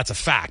potential. That's a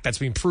fact. That's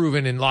been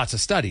proven in lots of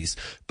studies.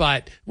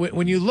 But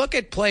when you look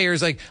at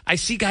players, like, I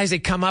see guys, they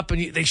come up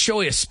and they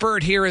show you a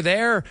spurt here or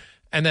there,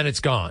 and then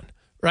it's gone.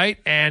 Right?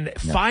 And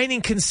finding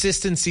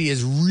consistency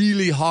is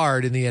really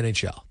hard in the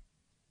NHL.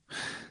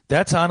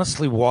 That's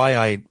honestly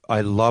why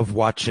I love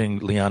watching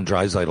Leon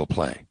Draisaitl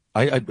play.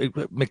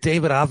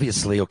 McDavid,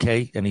 obviously,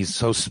 okay, and he's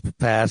so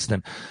fast,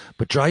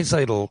 but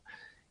Draisaitl,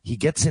 he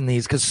gets in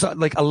these, because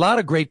like a lot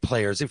of great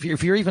players, if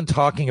you're even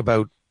talking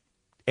about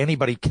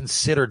anybody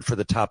considered for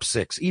the top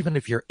 6, even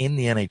if you're in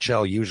the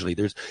NHL, usually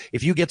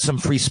if you get some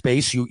free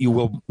space, you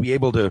will be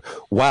able to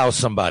wow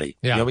somebody.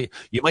 Yeah.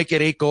 You might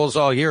get 8 goals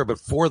all year, but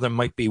 4 of them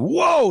might be,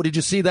 whoa, did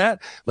you see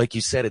that? Like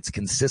you said, it's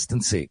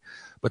consistency.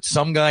 But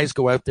some guys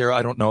go out there,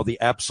 I don't know, the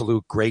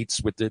absolute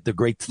greats with the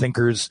great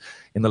thinkers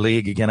in the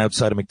league, again,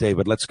 outside of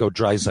McDavid. Let's go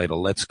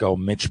Draisaitl. Let's go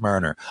Mitch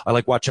Marner. I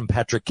like watching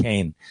Patrick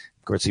Kane.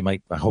 Of course,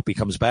 I hope he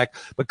comes back.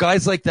 But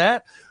guys like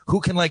that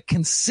who can, like,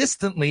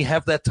 consistently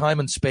have that time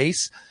and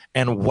space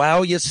and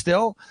wow you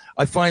still,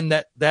 I find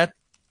that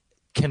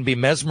can be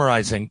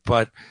mesmerizing.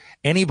 But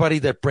anybody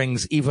that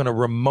brings even a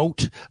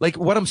remote, like,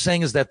 what I'm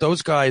saying is that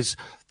those guys,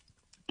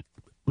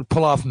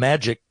 pull off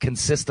magic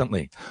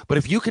consistently. But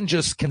if you can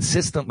just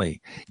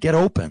consistently get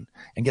open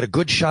and get a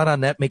good shot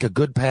on net, make a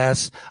good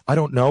pass, I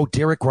don't know,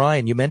 Derek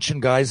Ryan, you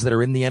mentioned guys that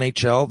are in the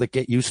NHL that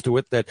get used to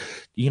it, that,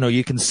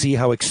 you can see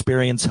how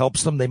experience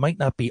helps them. They might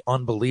not be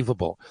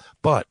unbelievable,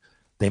 but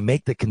they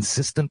make the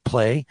consistent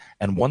play.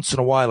 And once in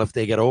a while, if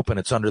they get open,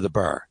 it's under the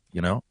bar,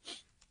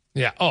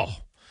 Yeah. Oh,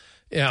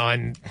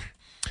 and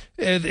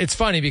it's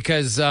funny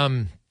because,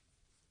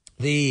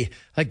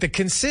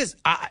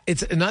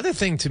 it's another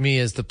thing to me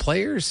is the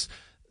players,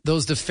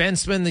 those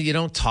defensemen that you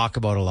don't talk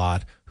about a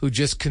lot, who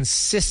just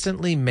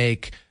consistently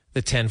make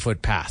the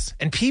 10-foot pass.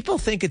 And people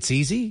think it's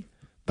easy,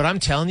 but I'm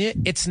telling you,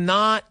 it's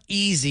not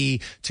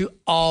easy to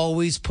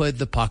always put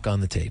the puck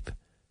on the tape.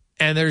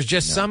 And there's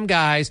just some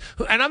guys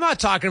who, and I'm not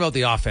talking about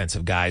the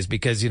offensive guys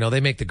because, they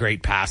make the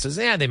great passes.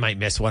 Yeah, they might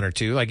miss one or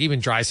two. Like even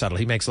Draisaitl,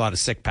 he makes a lot of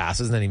sick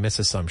passes and then he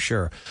misses some,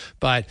 sure.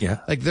 But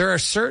there are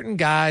certain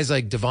guys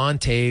like Devon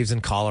Taves in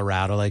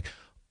Colorado, like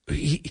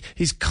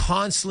he's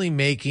constantly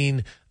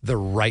making the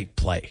right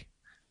play.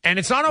 And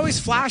it's not always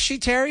flashy,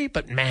 Terry,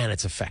 but man,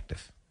 it's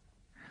effective.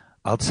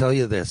 I'll tell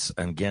you this,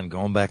 and again,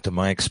 going back to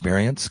my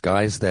experience,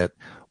 guys that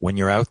when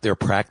you're out there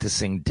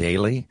practicing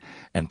daily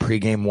and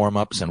pregame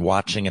warm-ups and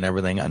watching and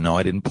everything, I know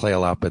I didn't play a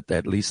lot, but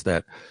at least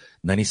that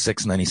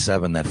 96,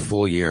 97, that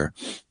full year,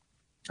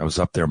 I was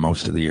up there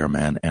most of the year,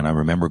 man. And I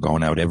remember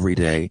going out every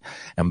day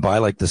and by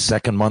like the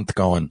second month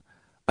going,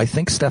 I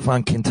think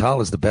Stefan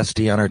Quintal is the best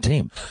D on our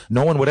team.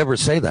 No one would ever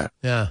say that.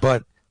 Yeah.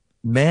 But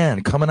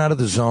man, coming out of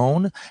the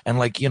zone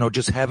and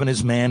just having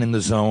his man in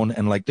the zone.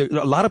 And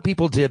a lot of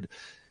people did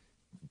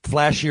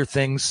flashier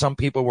things. Some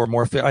people were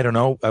more fit. I don't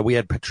know. We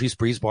had Patrice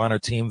Brisebois on our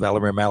team,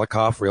 Vladimir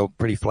Malakoff, real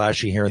pretty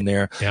flashy here and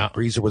there. Yeah.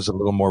 Breezer was a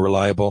little more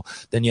reliable.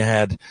 Then you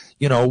had,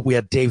 we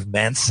had Dave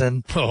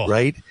Manson,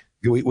 right?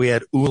 We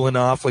had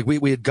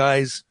Ulanov. We had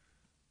guys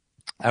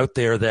out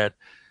there that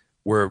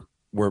were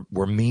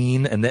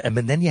mean. And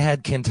then you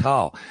had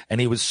Quintal, and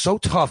he was so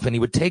tough and he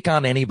would take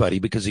on anybody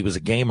because he was a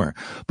gamer.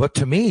 But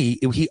to me,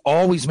 he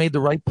always made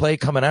the right play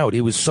coming out. He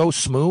was so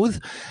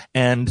smooth,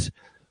 and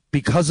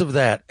because of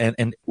that,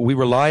 and we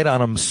relied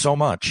on him so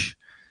much,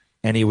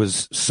 and he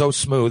was so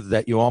smooth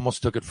that you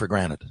almost took it for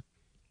granted.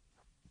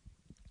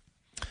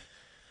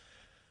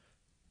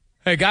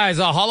 Hey, guys,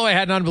 Holloway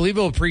had an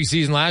unbelievable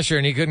preseason last year,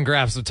 and he couldn't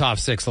grasp the top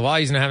six. The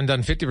Wise haven't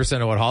done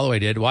 50% of what Holloway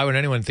did. Why would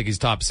anyone think he's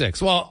top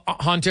six? Well,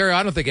 Ontario,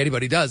 I don't think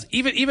anybody does.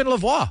 Even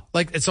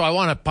Lavoie. So I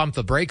want to pump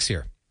the brakes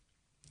here.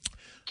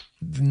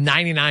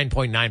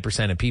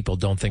 99.9% of people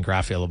don't think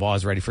Raphael Lavoie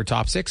is ready for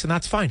top six, and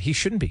that's fine. He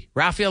shouldn't be.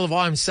 Raphael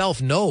Lavoie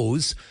himself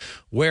knows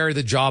where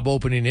the job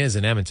opening is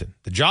in Edmonton.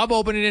 The job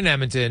opening in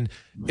Edmonton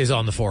is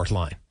on the fourth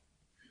line.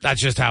 That's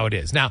just how it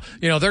is. Now,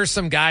 there's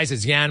some guys,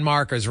 as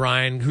Janmark, as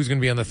Ryan, who's going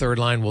to be on the third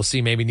line. We'll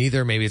see. Maybe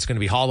neither. Maybe it's going to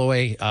be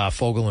Holloway,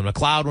 Fogle, and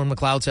McLeod when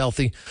McLeod's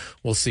healthy.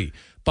 We'll see.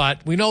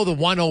 But we know the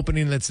one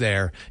opening that's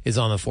there is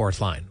on the fourth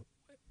line.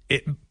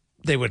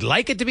 They would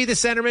like it to be the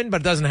centerman,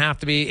 but it doesn't have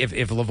to be. If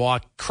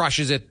Lavoie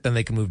crushes it, then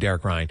they can move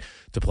Derek Ryan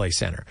to play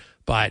center.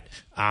 But,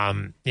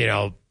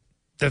 the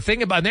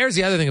thing about, and there's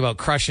the other thing about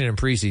crushing in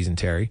preseason,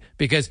 Terry,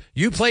 because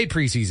you played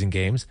preseason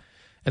games,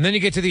 and then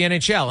you get to the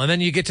NHL, and then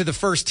you get to the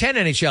first 10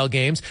 NHL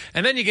games,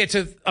 and then you get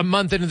to a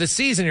month into the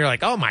season, you're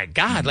like, oh my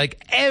God,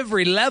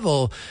 every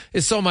level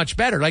is so much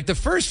better. The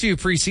first few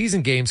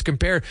preseason games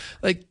compare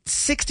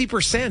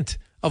 60%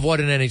 of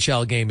what an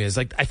NHL game is.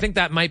 I think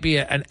that might be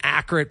an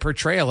accurate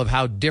portrayal of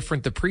how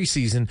different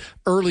the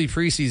early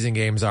preseason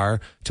games are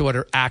to what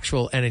an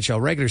actual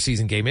NHL regular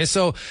season game is.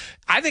 So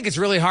I think it's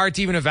really hard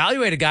to even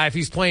evaluate a guy if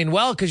he's playing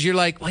well, because you're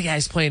like, well, yeah,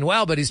 he's playing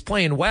well, but he's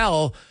playing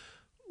well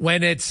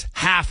when it's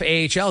half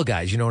AHL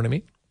guys. You know what I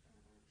mean?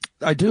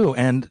 I do.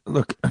 And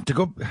look, to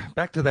go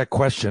back to that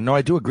question, no,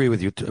 I do agree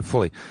with you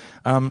fully.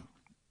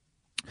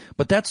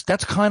 But that's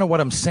kind of what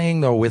I'm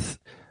saying, though, with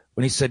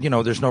when he said,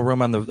 there's no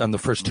room on the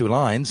first two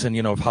lines, and,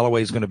 if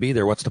Holloway's going to be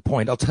there, what's the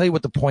point? I'll tell you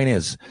what the point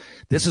is.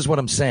 This is what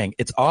I'm saying.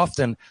 It's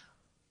often,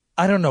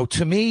 I don't know,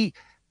 to me,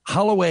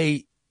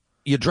 Holloway,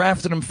 you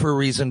drafted him for a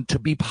reason to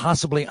be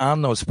possibly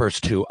on those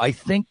first two. I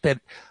think that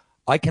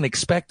I can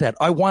expect that.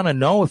 I want to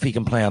know if he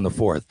can play on the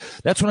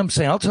fourth. That's what I'm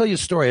saying. I'll tell you a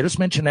story. I just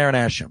mentioned Aaron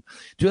Asham.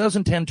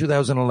 2010,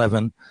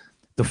 2011,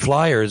 the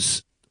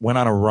Flyers went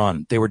on a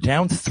run. They were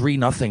down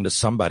 3-0 to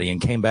somebody and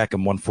came back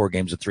and won 4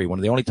 games of 3. One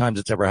of the only times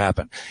it's ever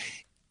happened.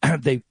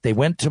 They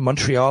went to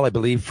Montreal, I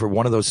believe, for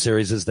one of those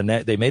series. They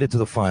made it to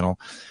the final.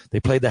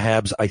 They played the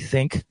Habs, I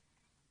think,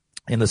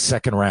 in the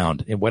second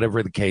round. In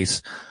whatever the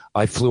case,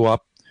 I flew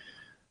up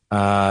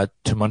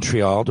to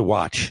Montreal to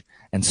watch,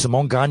 and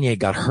Simon Gagner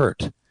got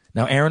hurt.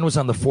 Now, Aaron was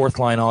on the fourth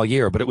line all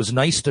year, but it was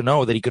nice to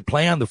know that he could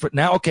play on the foot.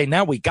 Now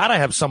we got to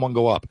have someone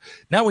go up.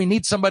 Now we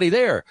need somebody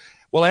there.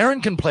 Well,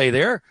 Aaron can play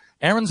there.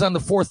 Aaron's on the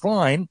fourth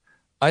line.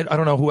 I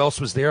don't know who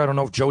else was there. I don't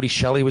know if Jody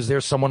Shelley was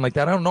there, someone like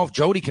that. I don't know if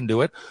Jody can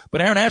do it,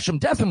 but Aaron Asham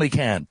definitely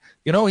can.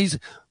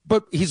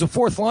 He's a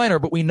fourth liner,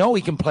 but we know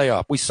he can play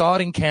up. We saw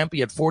it in camp. He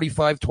had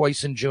 45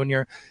 twice in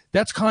junior.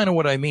 That's kind of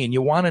what I mean.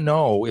 You want to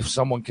know if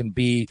someone can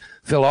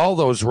fill all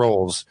those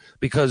roles,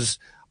 because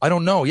I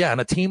don't know. Yeah,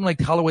 and a team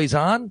like Holloway's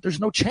on, there's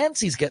no chance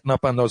he's getting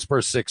up on those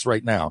first 6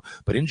 right now.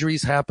 But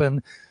injuries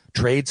happen,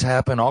 trades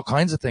happen, all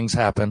kinds of things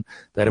happen,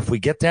 that if we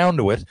get down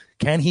to it,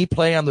 can he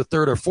play on the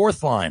 3rd or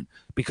 4th line?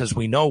 Because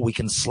we know we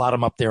can slot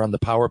him up there on the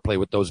power play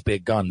with those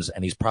big guns,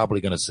 and he's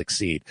probably going to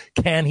succeed.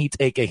 Can he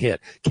take a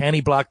hit? Can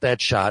he block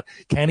that shot?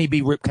 Can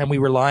we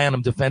rely on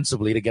him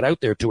defensively to get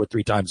out there 2 or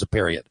 3 times a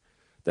period?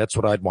 That's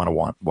what I'd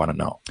want to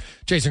know.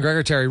 Jason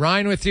Gregor, Terry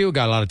Ryan with you.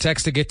 Got a lot of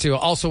text to get to.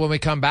 Also, when we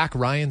come back,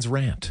 Ryan's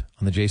rant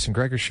on the Jason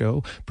Gregor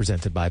Show,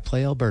 presented by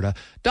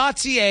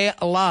PlayAlberta.ca,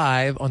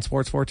 live on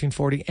Sports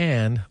 1440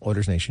 and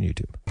Oilers Nation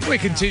YouTube. We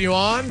continue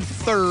on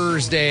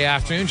Thursday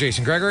afternoon.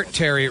 Jason Gregor,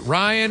 Terry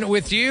Ryan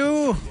with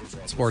you,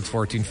 Sports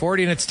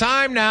 1440. And it's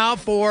time now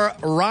for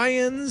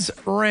Ryan's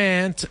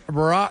rant,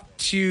 brought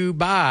to you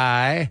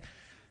by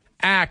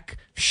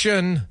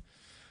Action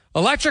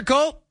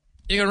Electrical.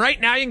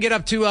 Right now, you can get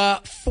up to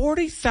a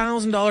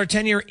 $40,000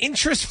 10-year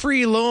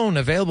interest-free loan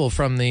available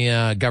from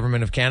the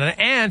Government of Canada,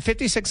 and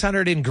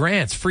 $5,600 in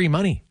grants, free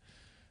money,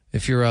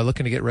 if you're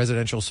looking to get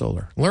residential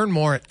solar. Learn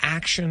more at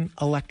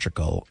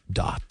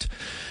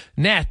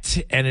actionelectrical.net.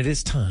 And it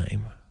is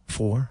time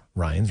for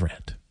Ryan's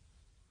rant.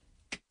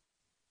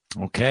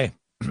 Okay,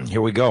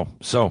 here we go.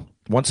 So,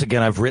 once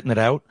again, I've written it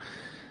out.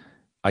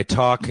 I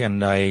talk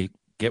and I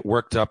get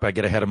worked up. I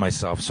get ahead of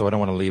myself, so I don't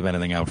want to leave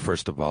anything out,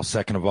 first of all.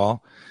 Second of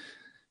all,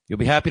 you'll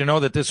be happy to know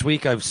that this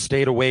week I've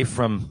stayed away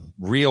from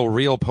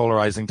real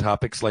polarizing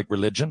topics like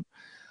religion.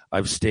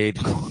 I've stayed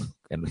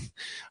and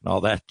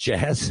all that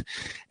jazz.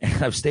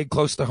 And I've stayed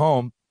close to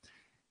home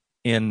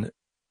in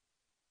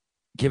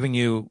giving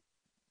you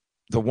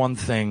the one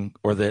thing,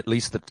 or at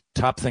least the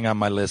top thing on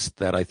my list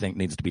that I think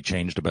needs to be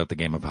changed about the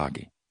game of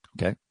hockey.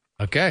 Okay?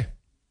 Okay.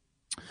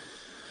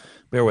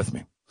 Bear with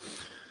me.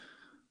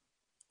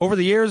 Over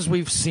the years,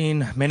 we've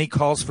seen many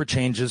calls for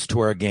changes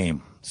to our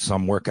game.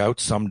 Some work out,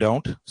 some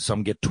don't.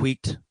 Some get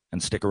tweaked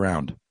and stick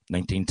around.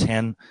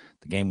 1910,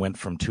 the game went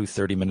from 2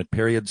 30-minute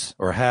periods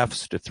or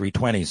halves to 3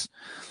 20s.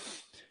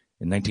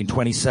 In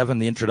 1927,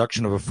 the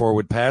introduction of a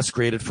forward pass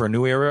created for a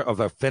new era of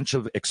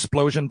offensive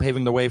explosion,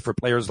 paving the way for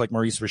players like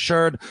Maurice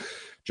Richard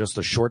just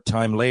a short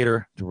time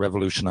later to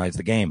revolutionize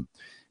the game.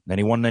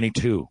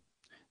 91-92,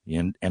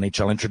 the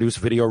NHL introduced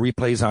video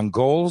replays on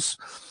goals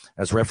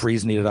as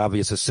referees needed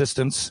obvious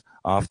assistance,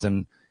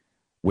 often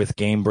with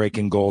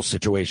game-breaking goal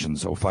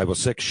situations.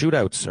 05-06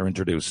 shootouts are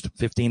introduced.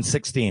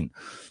 15-16,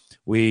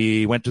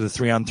 we went to the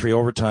 3-on-3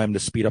 overtime to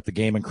speed up the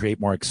game and create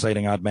more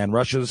exciting odd-man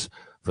rushes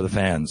for the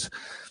fans.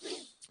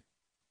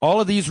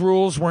 All of these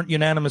rules weren't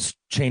unanimous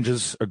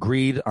changes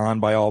agreed on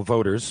by all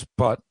voters,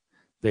 but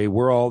they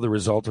were all the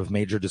result of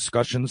major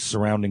discussions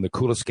surrounding the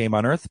coolest game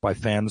on earth by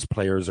fans,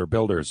 players, or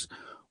builders.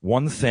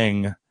 One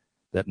thing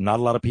that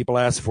not a lot of people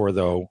asked for,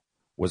 though,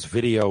 was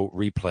video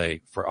replay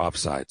for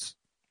offsides.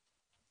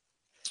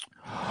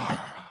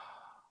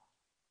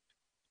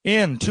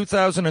 In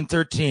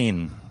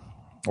 2013,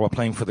 while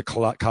playing for the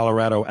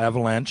Colorado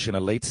Avalanche in a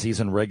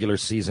late-season, regular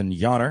season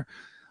yawner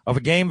of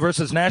a game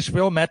versus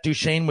Nashville, Matt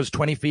Duchene was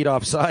 20 feet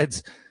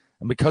offsides,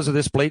 and because of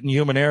this blatant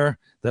human error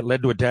that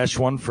led to a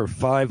 -1 for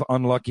 5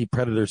 unlucky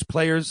Predators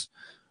players,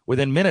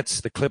 within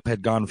minutes the clip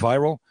had gone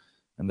viral,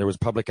 and there was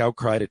public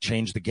outcry to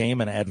change the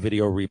game and add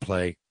video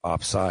replay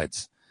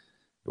offsides.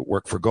 It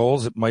worked for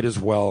goals. It might as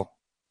well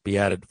be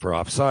added for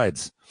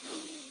offsides.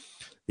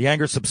 The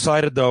anger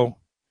subsided, though,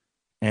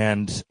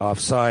 and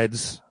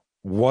offsides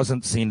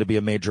wasn't seen to be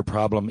a major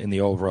problem in the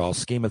overall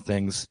scheme of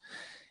things.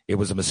 It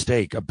was a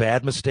mistake, a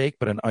bad mistake,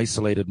 but an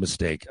isolated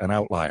mistake, an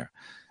outlier.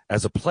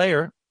 As a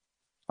player,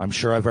 I'm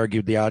sure I've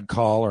argued the odd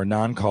call or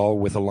non-call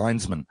with a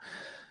linesman,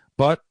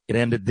 but it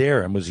ended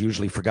there and was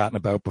usually forgotten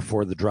about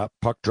before the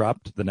puck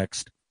dropped the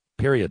next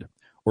period,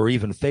 or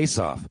even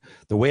face-off.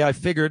 The way I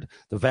figured,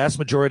 the vast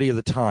majority of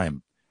the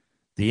time,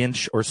 the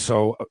inch or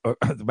so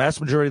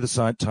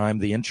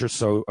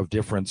of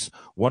difference,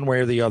 one way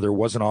or the other,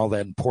 wasn't all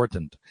that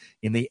important.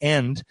 In the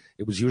end,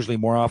 it was usually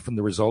more often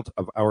the result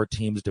of our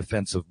team's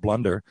defensive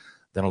blunder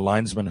than a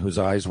linesman whose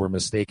eyes were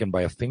mistaken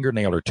by a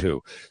fingernail or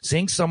two.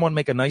 Seeing someone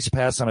make a nice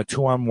pass on a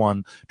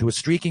 2-on-1 to a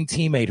streaking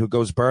teammate who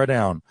goes bar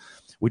down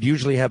would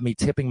usually have me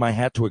tipping my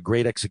hat to a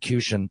great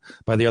execution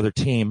by the other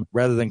team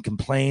rather than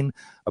complain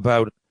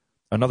about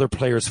another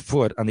player's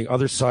foot on the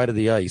other side of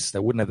the ice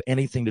that wouldn't have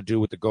anything to do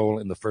with the goal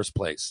in the first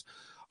place.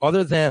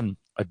 Other than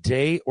a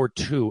day or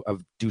two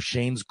of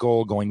Duchene's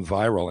goal going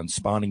viral and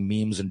spawning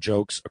memes and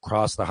jokes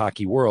across the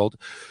hockey world,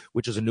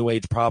 which is a new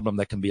age problem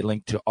that can be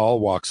linked to all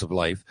walks of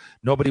life,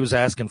 nobody was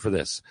asking for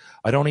this.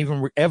 I don't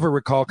even ever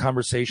recall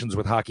conversations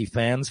with hockey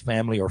fans,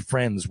 family, or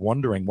friends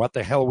wondering what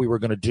the hell we were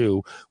going to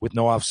do with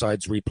no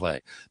offsides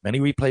replay. Many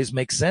replays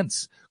make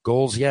sense.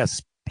 Goals,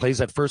 yes.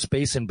 Plays at first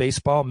base in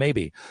baseball,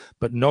 maybe.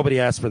 But nobody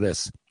asked for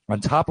this. On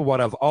top of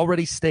what I've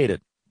already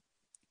stated,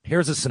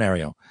 here's a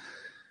scenario.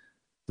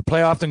 The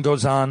play often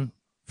goes on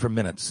for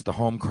minutes. The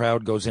home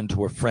crowd goes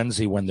into a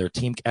frenzy when their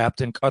team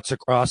captain cuts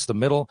across the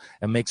middle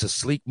and makes a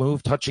sleek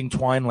move, touching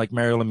twine like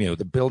Mario Lemieux.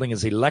 The building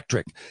is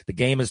electric. The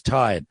game is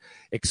tied.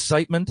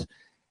 Excitement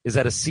is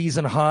at a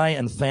season high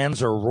and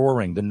fans are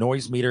roaring. The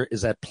noise meter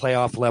is at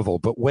playoff level.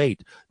 But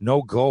wait,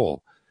 no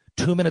goal.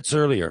 2 minutes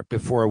earlier,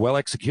 before a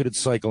well-executed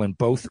cycle in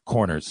both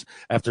corners,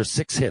 after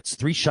 6 hits,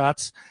 3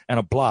 shots, and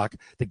a block,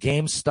 the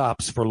game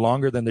stops for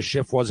longer than the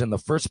shift was in the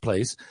first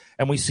place,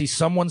 and we see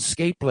someone's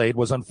skate blade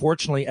was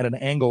unfortunately at an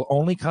angle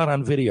only caught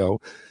on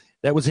video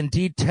that was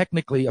indeed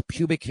technically a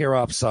pubic hair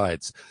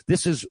offsides.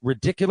 This is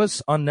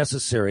ridiculous,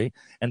 unnecessary,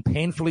 and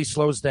painfully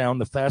slows down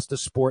the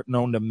fastest sport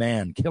known to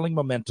man, killing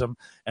momentum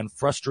and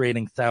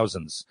frustrating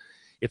thousands.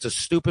 It's a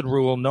stupid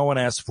rule. No one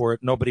asked for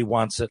it. Nobody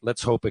wants it.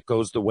 Let's hope it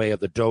goes the way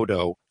of the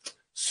dodo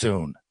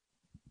soon.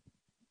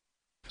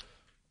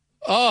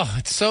 Oh,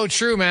 it's so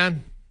true,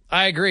 man.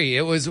 I agree.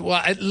 It was,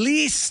 well, at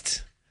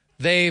least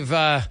they've,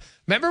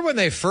 remember when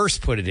they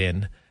first put it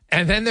in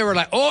and then they were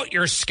like, oh,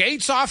 your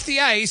skate's off the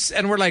ice.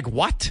 And we're like,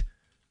 what?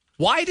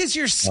 Why does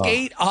your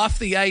skate off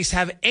the ice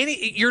have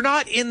any, you're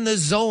not in the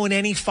zone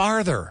any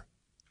farther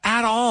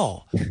at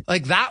all.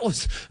 Like that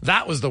was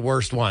the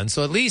worst one.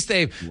 So at least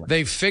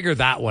they've figured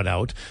that one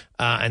out,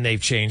 and they've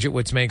changed it,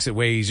 which makes it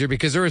way easier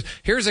because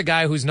here's a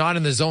guy who's not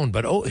in the zone,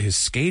 but his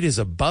skate is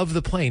above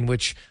the plane,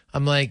 which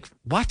I'm like,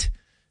 what?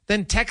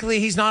 Then technically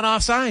he's not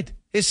offside.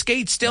 His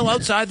skate's still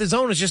outside the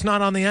zone. It's just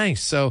not on the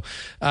ice. So,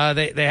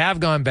 they have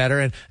gone better.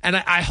 And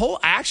I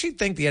actually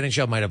think the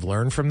NHL might have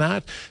learned from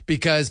that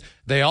because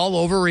they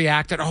all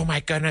overreacted. Oh my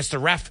goodness, the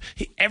ref,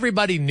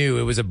 everybody knew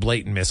it was a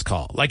blatant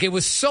miscall. Like it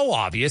was so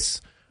obvious.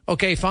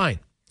 Okay, fine.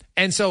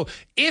 And so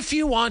if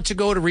you want to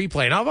go to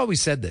replay, and I've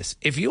always said this,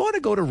 if you want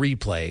to go to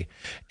replay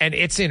and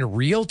it's in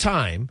real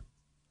time,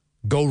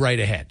 go right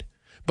ahead.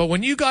 But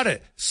when you got to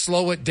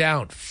slow it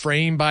down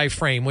frame by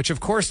frame, which of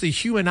course the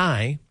human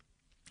eye,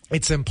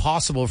 it's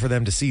impossible for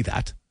them to see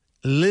that.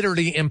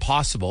 Literally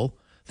impossible.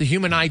 The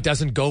human eye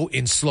doesn't go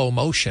in slow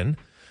motion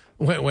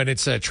when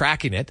it's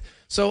tracking it.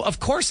 So, of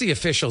course, the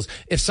officials,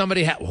 if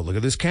somebody look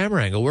at this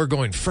camera angle. We're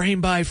going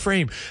frame by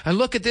frame. And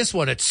look at this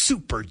one. It's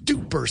super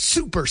duper,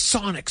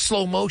 supersonic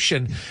slow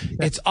motion.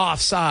 It's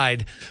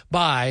offside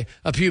by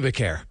a pubic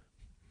hair.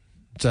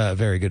 It's a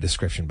very good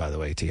description, by the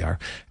way, TR.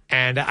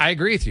 And I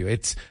agree with you.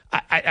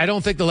 I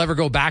don't think they'll ever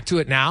go back to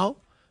it now,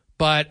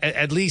 but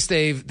at least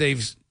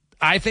they've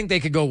I think they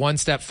could go one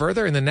step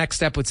further, and the next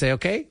step would say,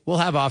 okay, we'll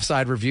have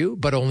offside review,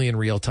 but only in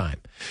real time.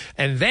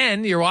 And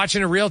then you're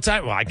watching a real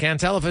time. Well, I can't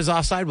tell if it's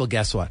offside. Well,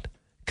 guess what?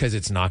 Because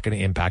it's not going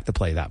to impact the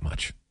play that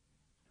much.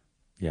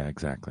 Yeah,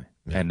 exactly.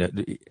 Yeah.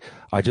 And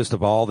I just,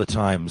 of all the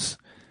times,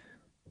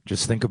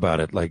 just think about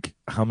it. Like,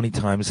 how many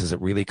times has it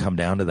really come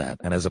down to that?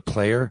 And as a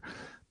player,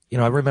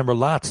 I remember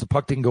lots. The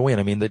puck didn't go in.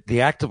 I mean,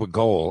 the act of a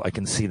goal, I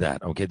can see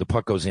that. Okay, the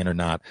puck goes in or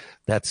not.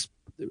 That's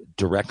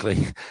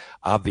directly,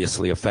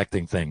 obviously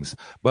affecting things.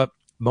 But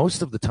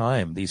most of the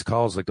time, these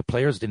calls, like the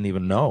players didn't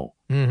even know.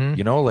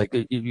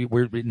 Mm-hmm.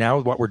 We're now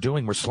what we're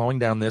doing, we're slowing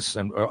down this,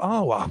 and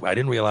I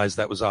didn't realize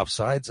that was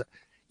offsides.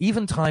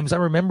 Even times, I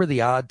remember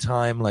the odd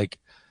time, like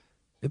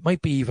it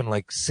might be even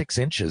like 6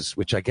 inches,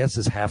 which I guess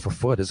is half a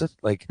foot. Is it?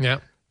 Like, yeah.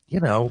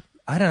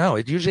 I don't know.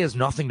 It usually has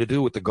nothing to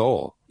do with the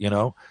goal.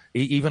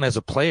 Even as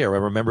a player, I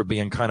remember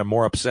being kind of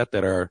more upset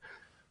that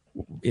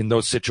in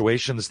those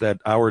situations that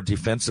our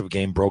defensive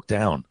game broke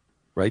down,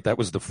 right? That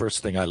was the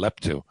first thing I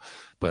leapt to.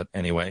 But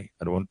anyway,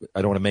 I don't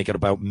want to make it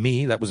about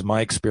me. That was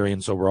my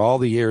experience over all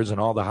the years and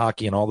all the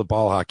hockey and all the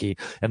ball hockey.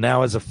 And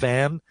now as a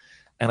fan,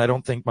 and I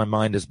don't think my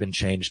mind has been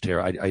changed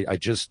here.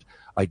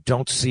 I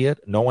don't see it.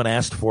 No one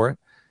asked for it.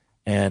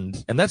 And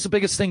that's the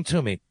biggest thing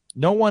to me.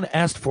 No one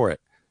asked for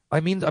it. I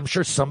mean, I'm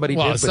sure somebody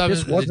did, but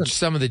this wasn't.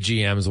 Some of the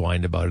GMs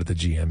whined about it at the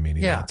GM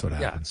meeting. Yeah, that's what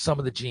happened. Yeah, some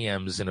of the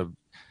GMs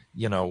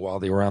while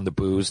they were on the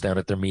booze down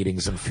at their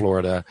meetings in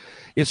Florida.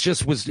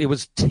 It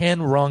was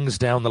 10 rungs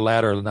down the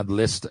ladder on the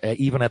list,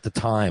 even at the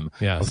time,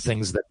 of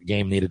things that the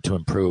game needed to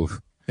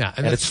improve. Yeah,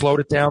 and it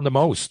slowed it down the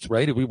most,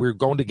 right? We were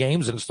going to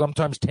games and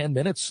sometimes 10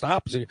 minutes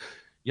stops.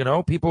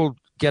 People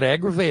get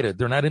aggravated.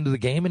 They're not into the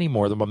game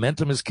anymore. The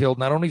momentum is killed,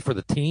 not only for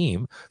the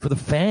team, for the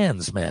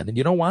fans, man. And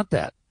you don't want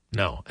that.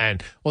 No.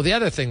 And, the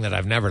other thing that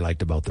I've never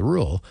liked about the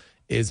rule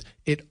is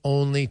it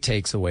only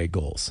takes away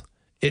goals.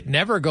 It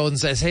never goes and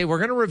says, hey, we're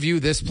going to review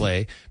this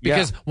play,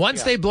 because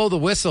once they blow the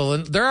whistle,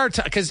 and there are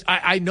because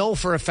I know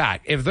for a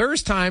fact, if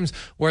there's times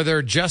where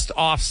they're just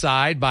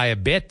offside by a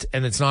bit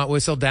and it's not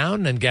whistled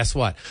down, then guess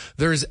what?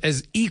 There's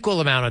as equal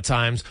amount of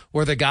times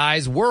where the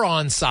guys were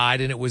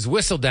onside and it was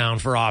whistled down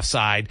for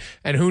offside,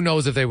 and who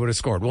knows if they would have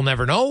scored. We'll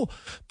never know,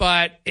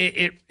 but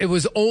it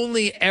was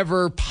only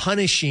ever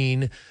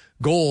punishing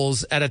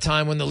goals at a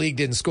time when the league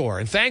didn't score.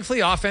 And thankfully,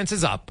 offense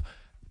is up.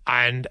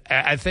 And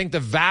I think the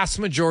vast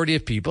majority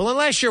of people,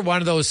 unless you're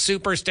one of those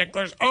super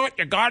sticklers,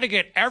 you got to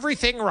get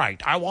everything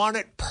right. I want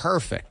it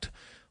perfect.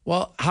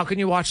 Well, how can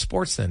you watch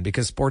sports then?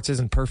 Because sports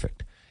isn't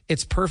perfect.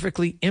 It's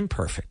perfectly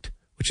imperfect,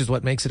 which is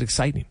what makes it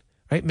exciting,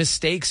 right?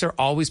 Mistakes are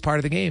always part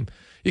of the game.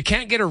 You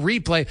can't get a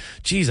replay.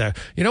 Geez,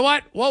 you know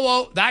what?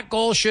 Whoa, that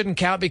goal shouldn't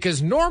count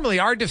because normally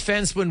our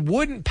defenseman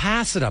wouldn't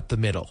pass it up the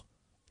middle.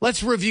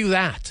 Let's review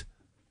that.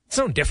 It's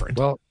no different.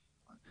 Well,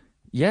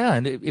 yeah,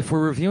 and if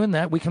we're reviewing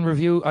that, we can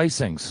review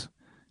icings.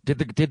 Did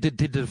the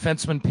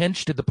defenseman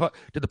pinch? Did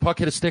the puck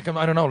hit a stick?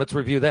 I don't know. Let's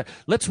review that.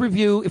 Let's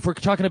review, if we're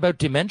talking about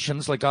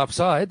dimensions like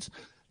offsides,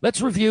 let's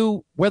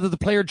review whether the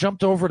player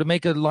jumped over to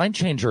make a line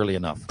change early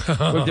enough.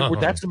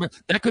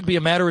 That could be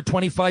a matter of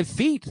 25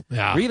 feet,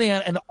 really,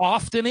 and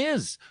often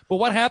is. But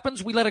what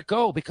happens? We let it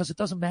go because it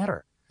doesn't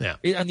matter. Yeah.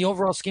 And the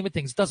overall scheme of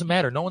things, it doesn't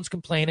matter. No one's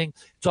complaining.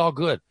 It's all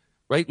good,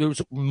 right?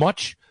 There's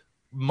much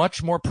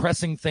more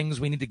pressing things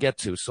we need to get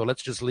to, so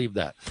let's just leave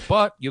that.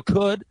 But you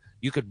could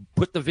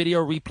put the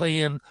video replay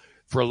in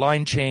for a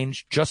line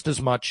change just as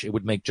much. It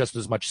would make just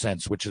as much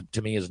sense, which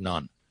to me is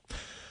none.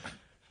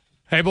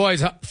 Hey,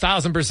 boys,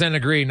 1,000%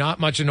 agree.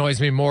 Not much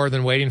annoys me more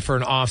than waiting for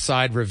an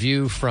offside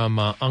review from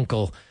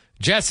Uncle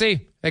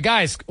Jesse. Hey,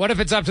 guys, what if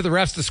it's up to the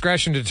ref's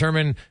discretion to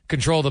determine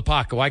control of the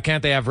puck? Why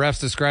can't they have ref's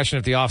discretion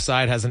if the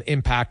offside has an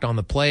impact on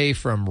the play?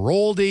 From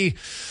Roldy.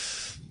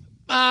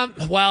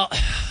 Well,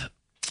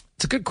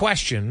 it's a good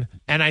question.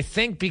 And I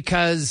think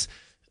because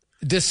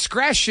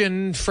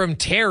discretion from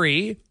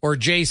Terry or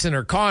Jason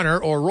or Connor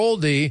or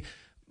Roldy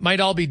might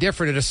all be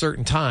different at a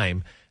certain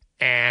time.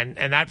 And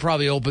that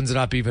probably opens it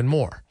up even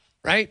more.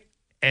 Right?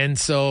 And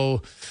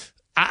so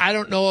I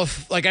don't know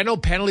if, I know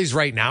penalties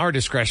right now are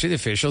discretionary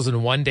officials,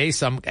 and one day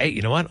hey,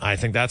 you know what? I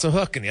think that's a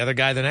hook. And the other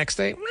guy the next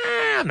day,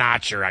 I'm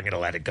not sure. I'm going to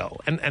let it go.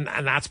 And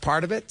that's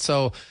part of it.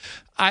 So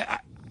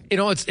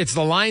it's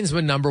the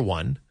linesman number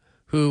one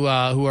who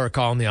are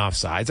calling the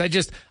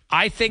offsides.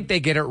 I think they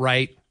get it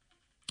right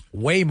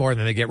way more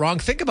than they get wrong.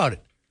 Think about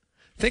it.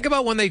 Think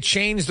about when they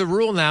change the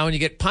rule now and you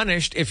get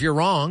punished if you're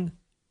wrong.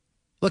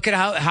 Look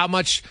at how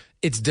much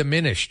it's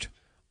diminished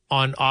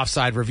on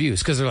offside reviews,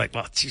 because they're like,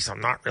 well, geez, I'm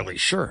not really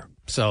sure.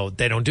 So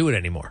they don't do it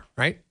anymore,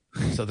 right?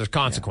 So there's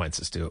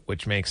consequences to it,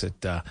 which makes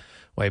it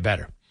way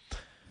better.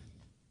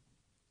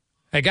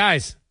 Hey,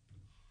 guys,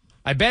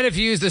 I bet if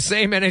you use the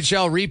same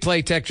NHL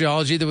replay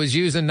technology that was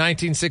used in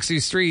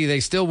 1963, they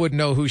still wouldn't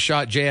know who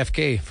shot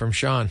JFK. From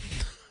Sean.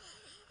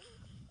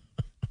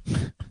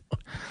 You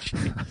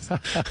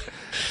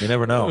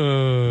never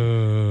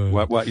know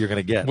what you're going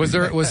to get. Was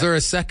there a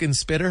second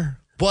spitter?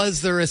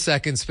 Was there a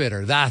second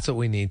spitter? That's what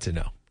we need to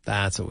know.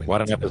 That's what we What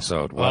need an to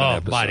episode. know. What an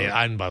episode. Buddy,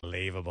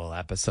 unbelievable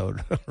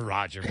episode.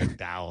 Roger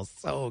McDowell,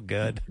 so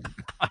good.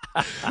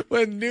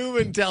 When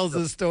Newman tells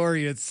the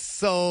story, it's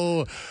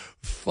so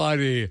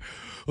funny.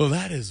 Well,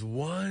 that is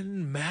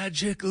one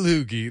magic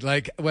loogie.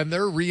 Like when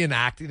they're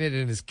reenacting it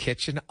in his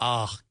kitchen,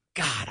 oh,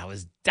 God, I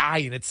was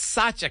dying. It's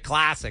such a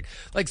classic.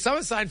 Like some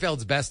of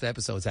Seinfeld's best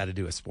episodes had to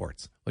do with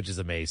sports, which is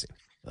amazing.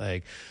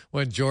 Like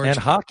when George and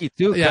hockey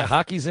too. Yeah,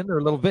 hockey's in there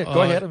a little bit.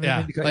 Go ahead.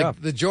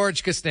 Like the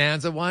George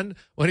Costanza one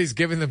when he's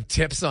giving them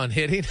tips on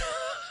hitting.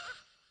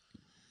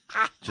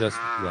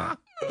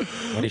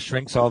 When he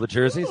shrinks all the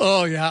jerseys.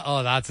 Oh yeah.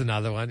 Oh, that's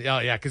another one. Oh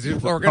yeah, because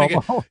we're gonna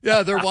get.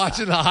 Yeah, they're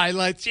watching the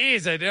highlights.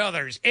 Jeez, I know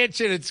there's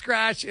itching and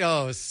scratching.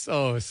 Oh,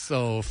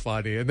 so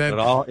funny. And then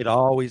it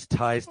always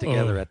ties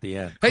together at the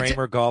end.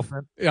 Kramer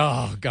golfing.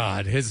 Oh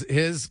God,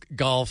 his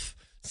golf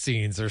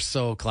scenes are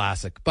so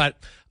classic. But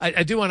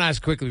I do want to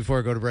ask quickly before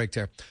I go to break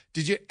there.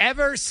 Did you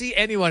ever see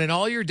anyone in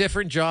all your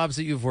different jobs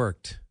that you've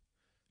worked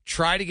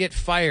try to get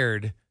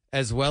fired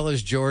as well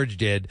as George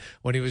did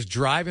when he was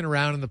driving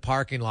around in the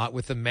parking lot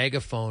with the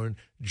megaphone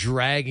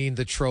dragging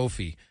the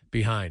trophy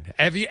behind?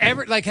 Have you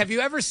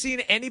ever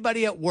seen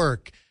anybody at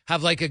work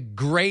have like a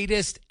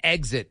greatest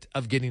exit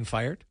of getting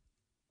fired?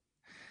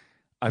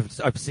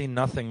 I've seen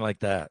nothing like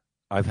that.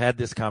 I've had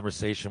this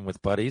conversation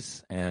with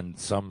buddies, and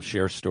some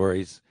share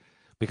stories,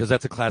 because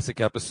that's a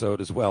classic episode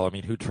as well. I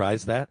mean, who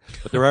tries that?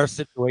 But there are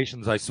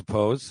situations, I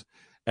suppose,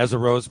 as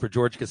arose for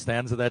George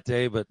Costanza that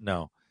day, but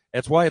no.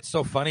 That's why it's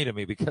so funny to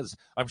me, because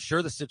I'm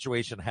sure the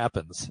situation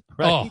happens.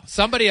 Right? Oh,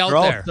 somebody out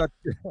there.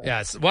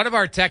 Yes. One of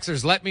our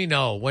texters, let me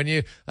know when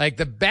you, like,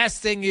 the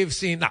best thing you've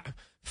seen,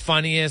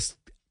 funniest,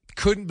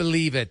 couldn't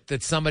believe it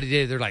that somebody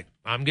did. They're like,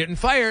 I'm getting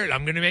fired.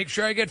 I'm going to make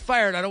sure I get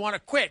fired. I don't want to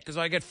quit, because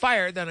if I get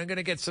fired, then I'm going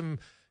to get some,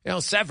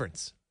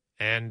 severance.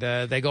 And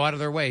they go out of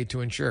their way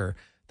to ensure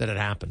that it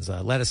happens.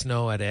 Let us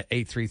know at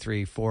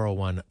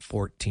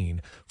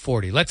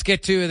 833-401-1440. Let's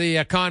get to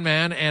the con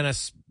man and a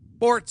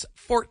Sports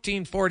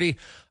 1440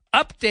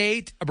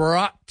 update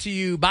brought to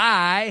you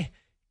by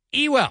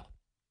Ewell.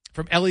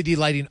 From LED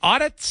lighting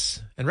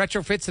audits and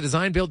retrofits to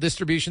design, build,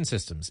 distribution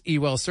systems,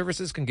 Ewell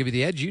Services can give you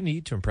the edge you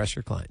need to impress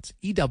your clients.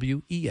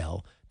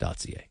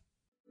 EWEL.ca.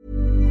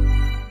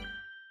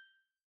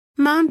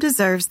 Mom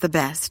deserves the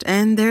best,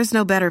 and there's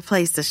no better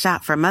place to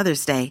shop for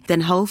Mother's Day than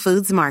Whole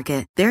Foods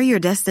Market. They're your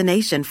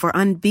destination for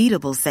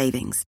unbeatable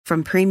savings,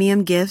 from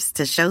premium gifts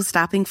to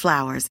show-stopping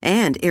flowers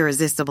and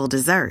irresistible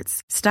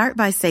desserts. Start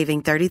by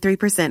saving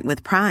 33%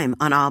 with Prime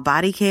on all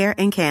body care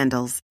and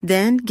candles.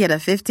 Then get a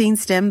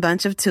 15-stem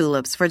bunch of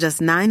tulips for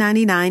just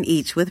 $9.99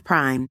 each with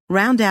Prime.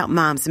 Round out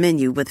Mom's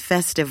menu with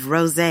festive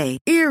rosé,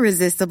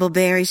 irresistible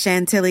berry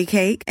chantilly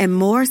cake, and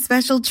more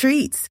special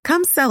treats.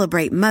 Come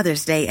celebrate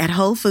Mother's Day at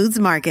Whole Foods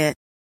Market